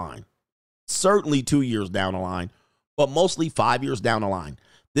down the line. Certainly 2 years down the line, but mostly 5 years down the line.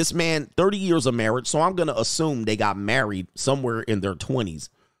 This man, 30 years of marriage, so I'm going to assume they got married somewhere in their 20s.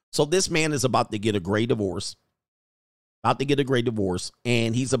 So this man is about to get a great divorce,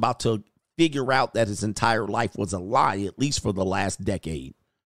 and he's about to figure out that his entire life was a lie, at least for the last decade.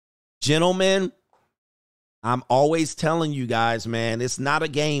 Gentlemen, I'm always telling you guys, man, it's not a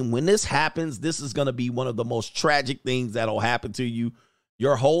game. When this happens, this is going to be one of the most tragic things that'll happen to you.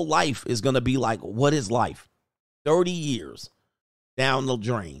 Your whole life is going to be like, what is life? 30 years down the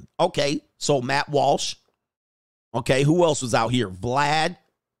drain. Okay, so Matt Walsh. Okay, who else was out here? Vlad.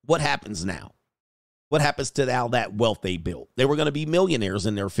 What happens now? What happens to all that wealth they built? They were going to be millionaires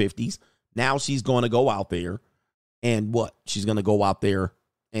in their 50s. Now she's going to go out there and what? She's going to go out there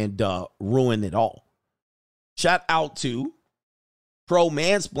and ruin it all. Shout out to Pro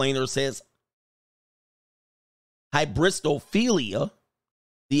Mansplainer says, hybristophilia,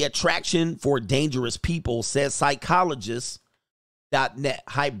 the attraction for dangerous people, says psychologist.net.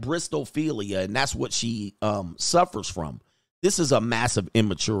 Hybristophilia, and that's what she suffers from. This is a massive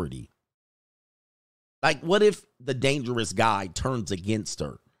immaturity. Like, what if the dangerous guy turns against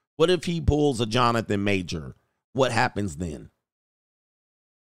her? What if he pulls a Jonathan Major? What happens then?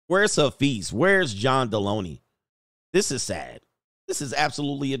 Where's Hafiz? Where's John Deloney? This is sad. This is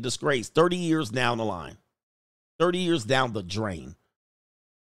absolutely a disgrace. 30 years down the line. 30 years down the drain.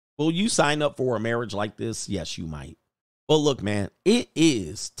 Will you sign up for a marriage like this? Yes, you might. But look, man, it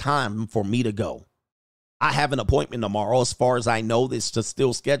is time for me to go. I have an appointment tomorrow. As far as I know, this is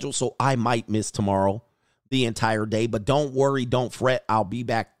still scheduled, so I might miss tomorrow the entire day. But don't worry, don't fret. I'll be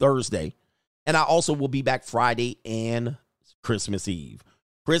back Thursday. And I also will be back Friday and Christmas Eve.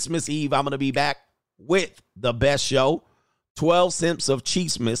 Christmas Eve, I'm going to be back with the best show, 12 Simps of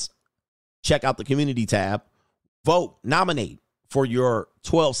Cheesemas. Check out the community tab. Vote, nominate for your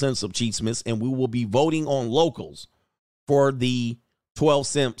 12 Simps of Cheesemas, and we will be voting on locals for the 12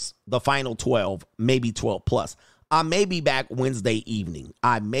 Simps, the final 12, maybe 12 plus. I may be back Wednesday evening.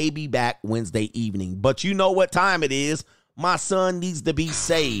 But you know what time it is. My son needs to be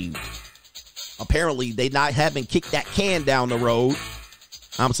saved. Apparently, they haven't kicked that can down the road.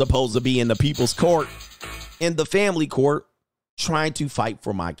 I'm supposed to be in the people's court, in the family court, trying to fight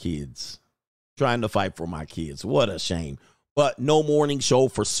for my kids. What a shame. But no morning show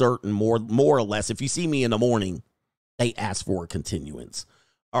for certain, more or less. If you see me in the morning, they ask for a continuance.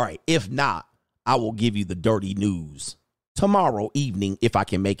 All right. If not, I will give you the dirty news tomorrow evening if I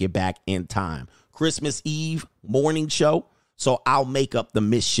can make it back in time. Christmas Eve morning show. So I'll make up the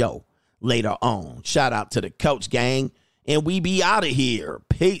missed show later on. Shout out to the coach gang. And we be out of here.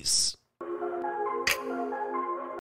 Peace.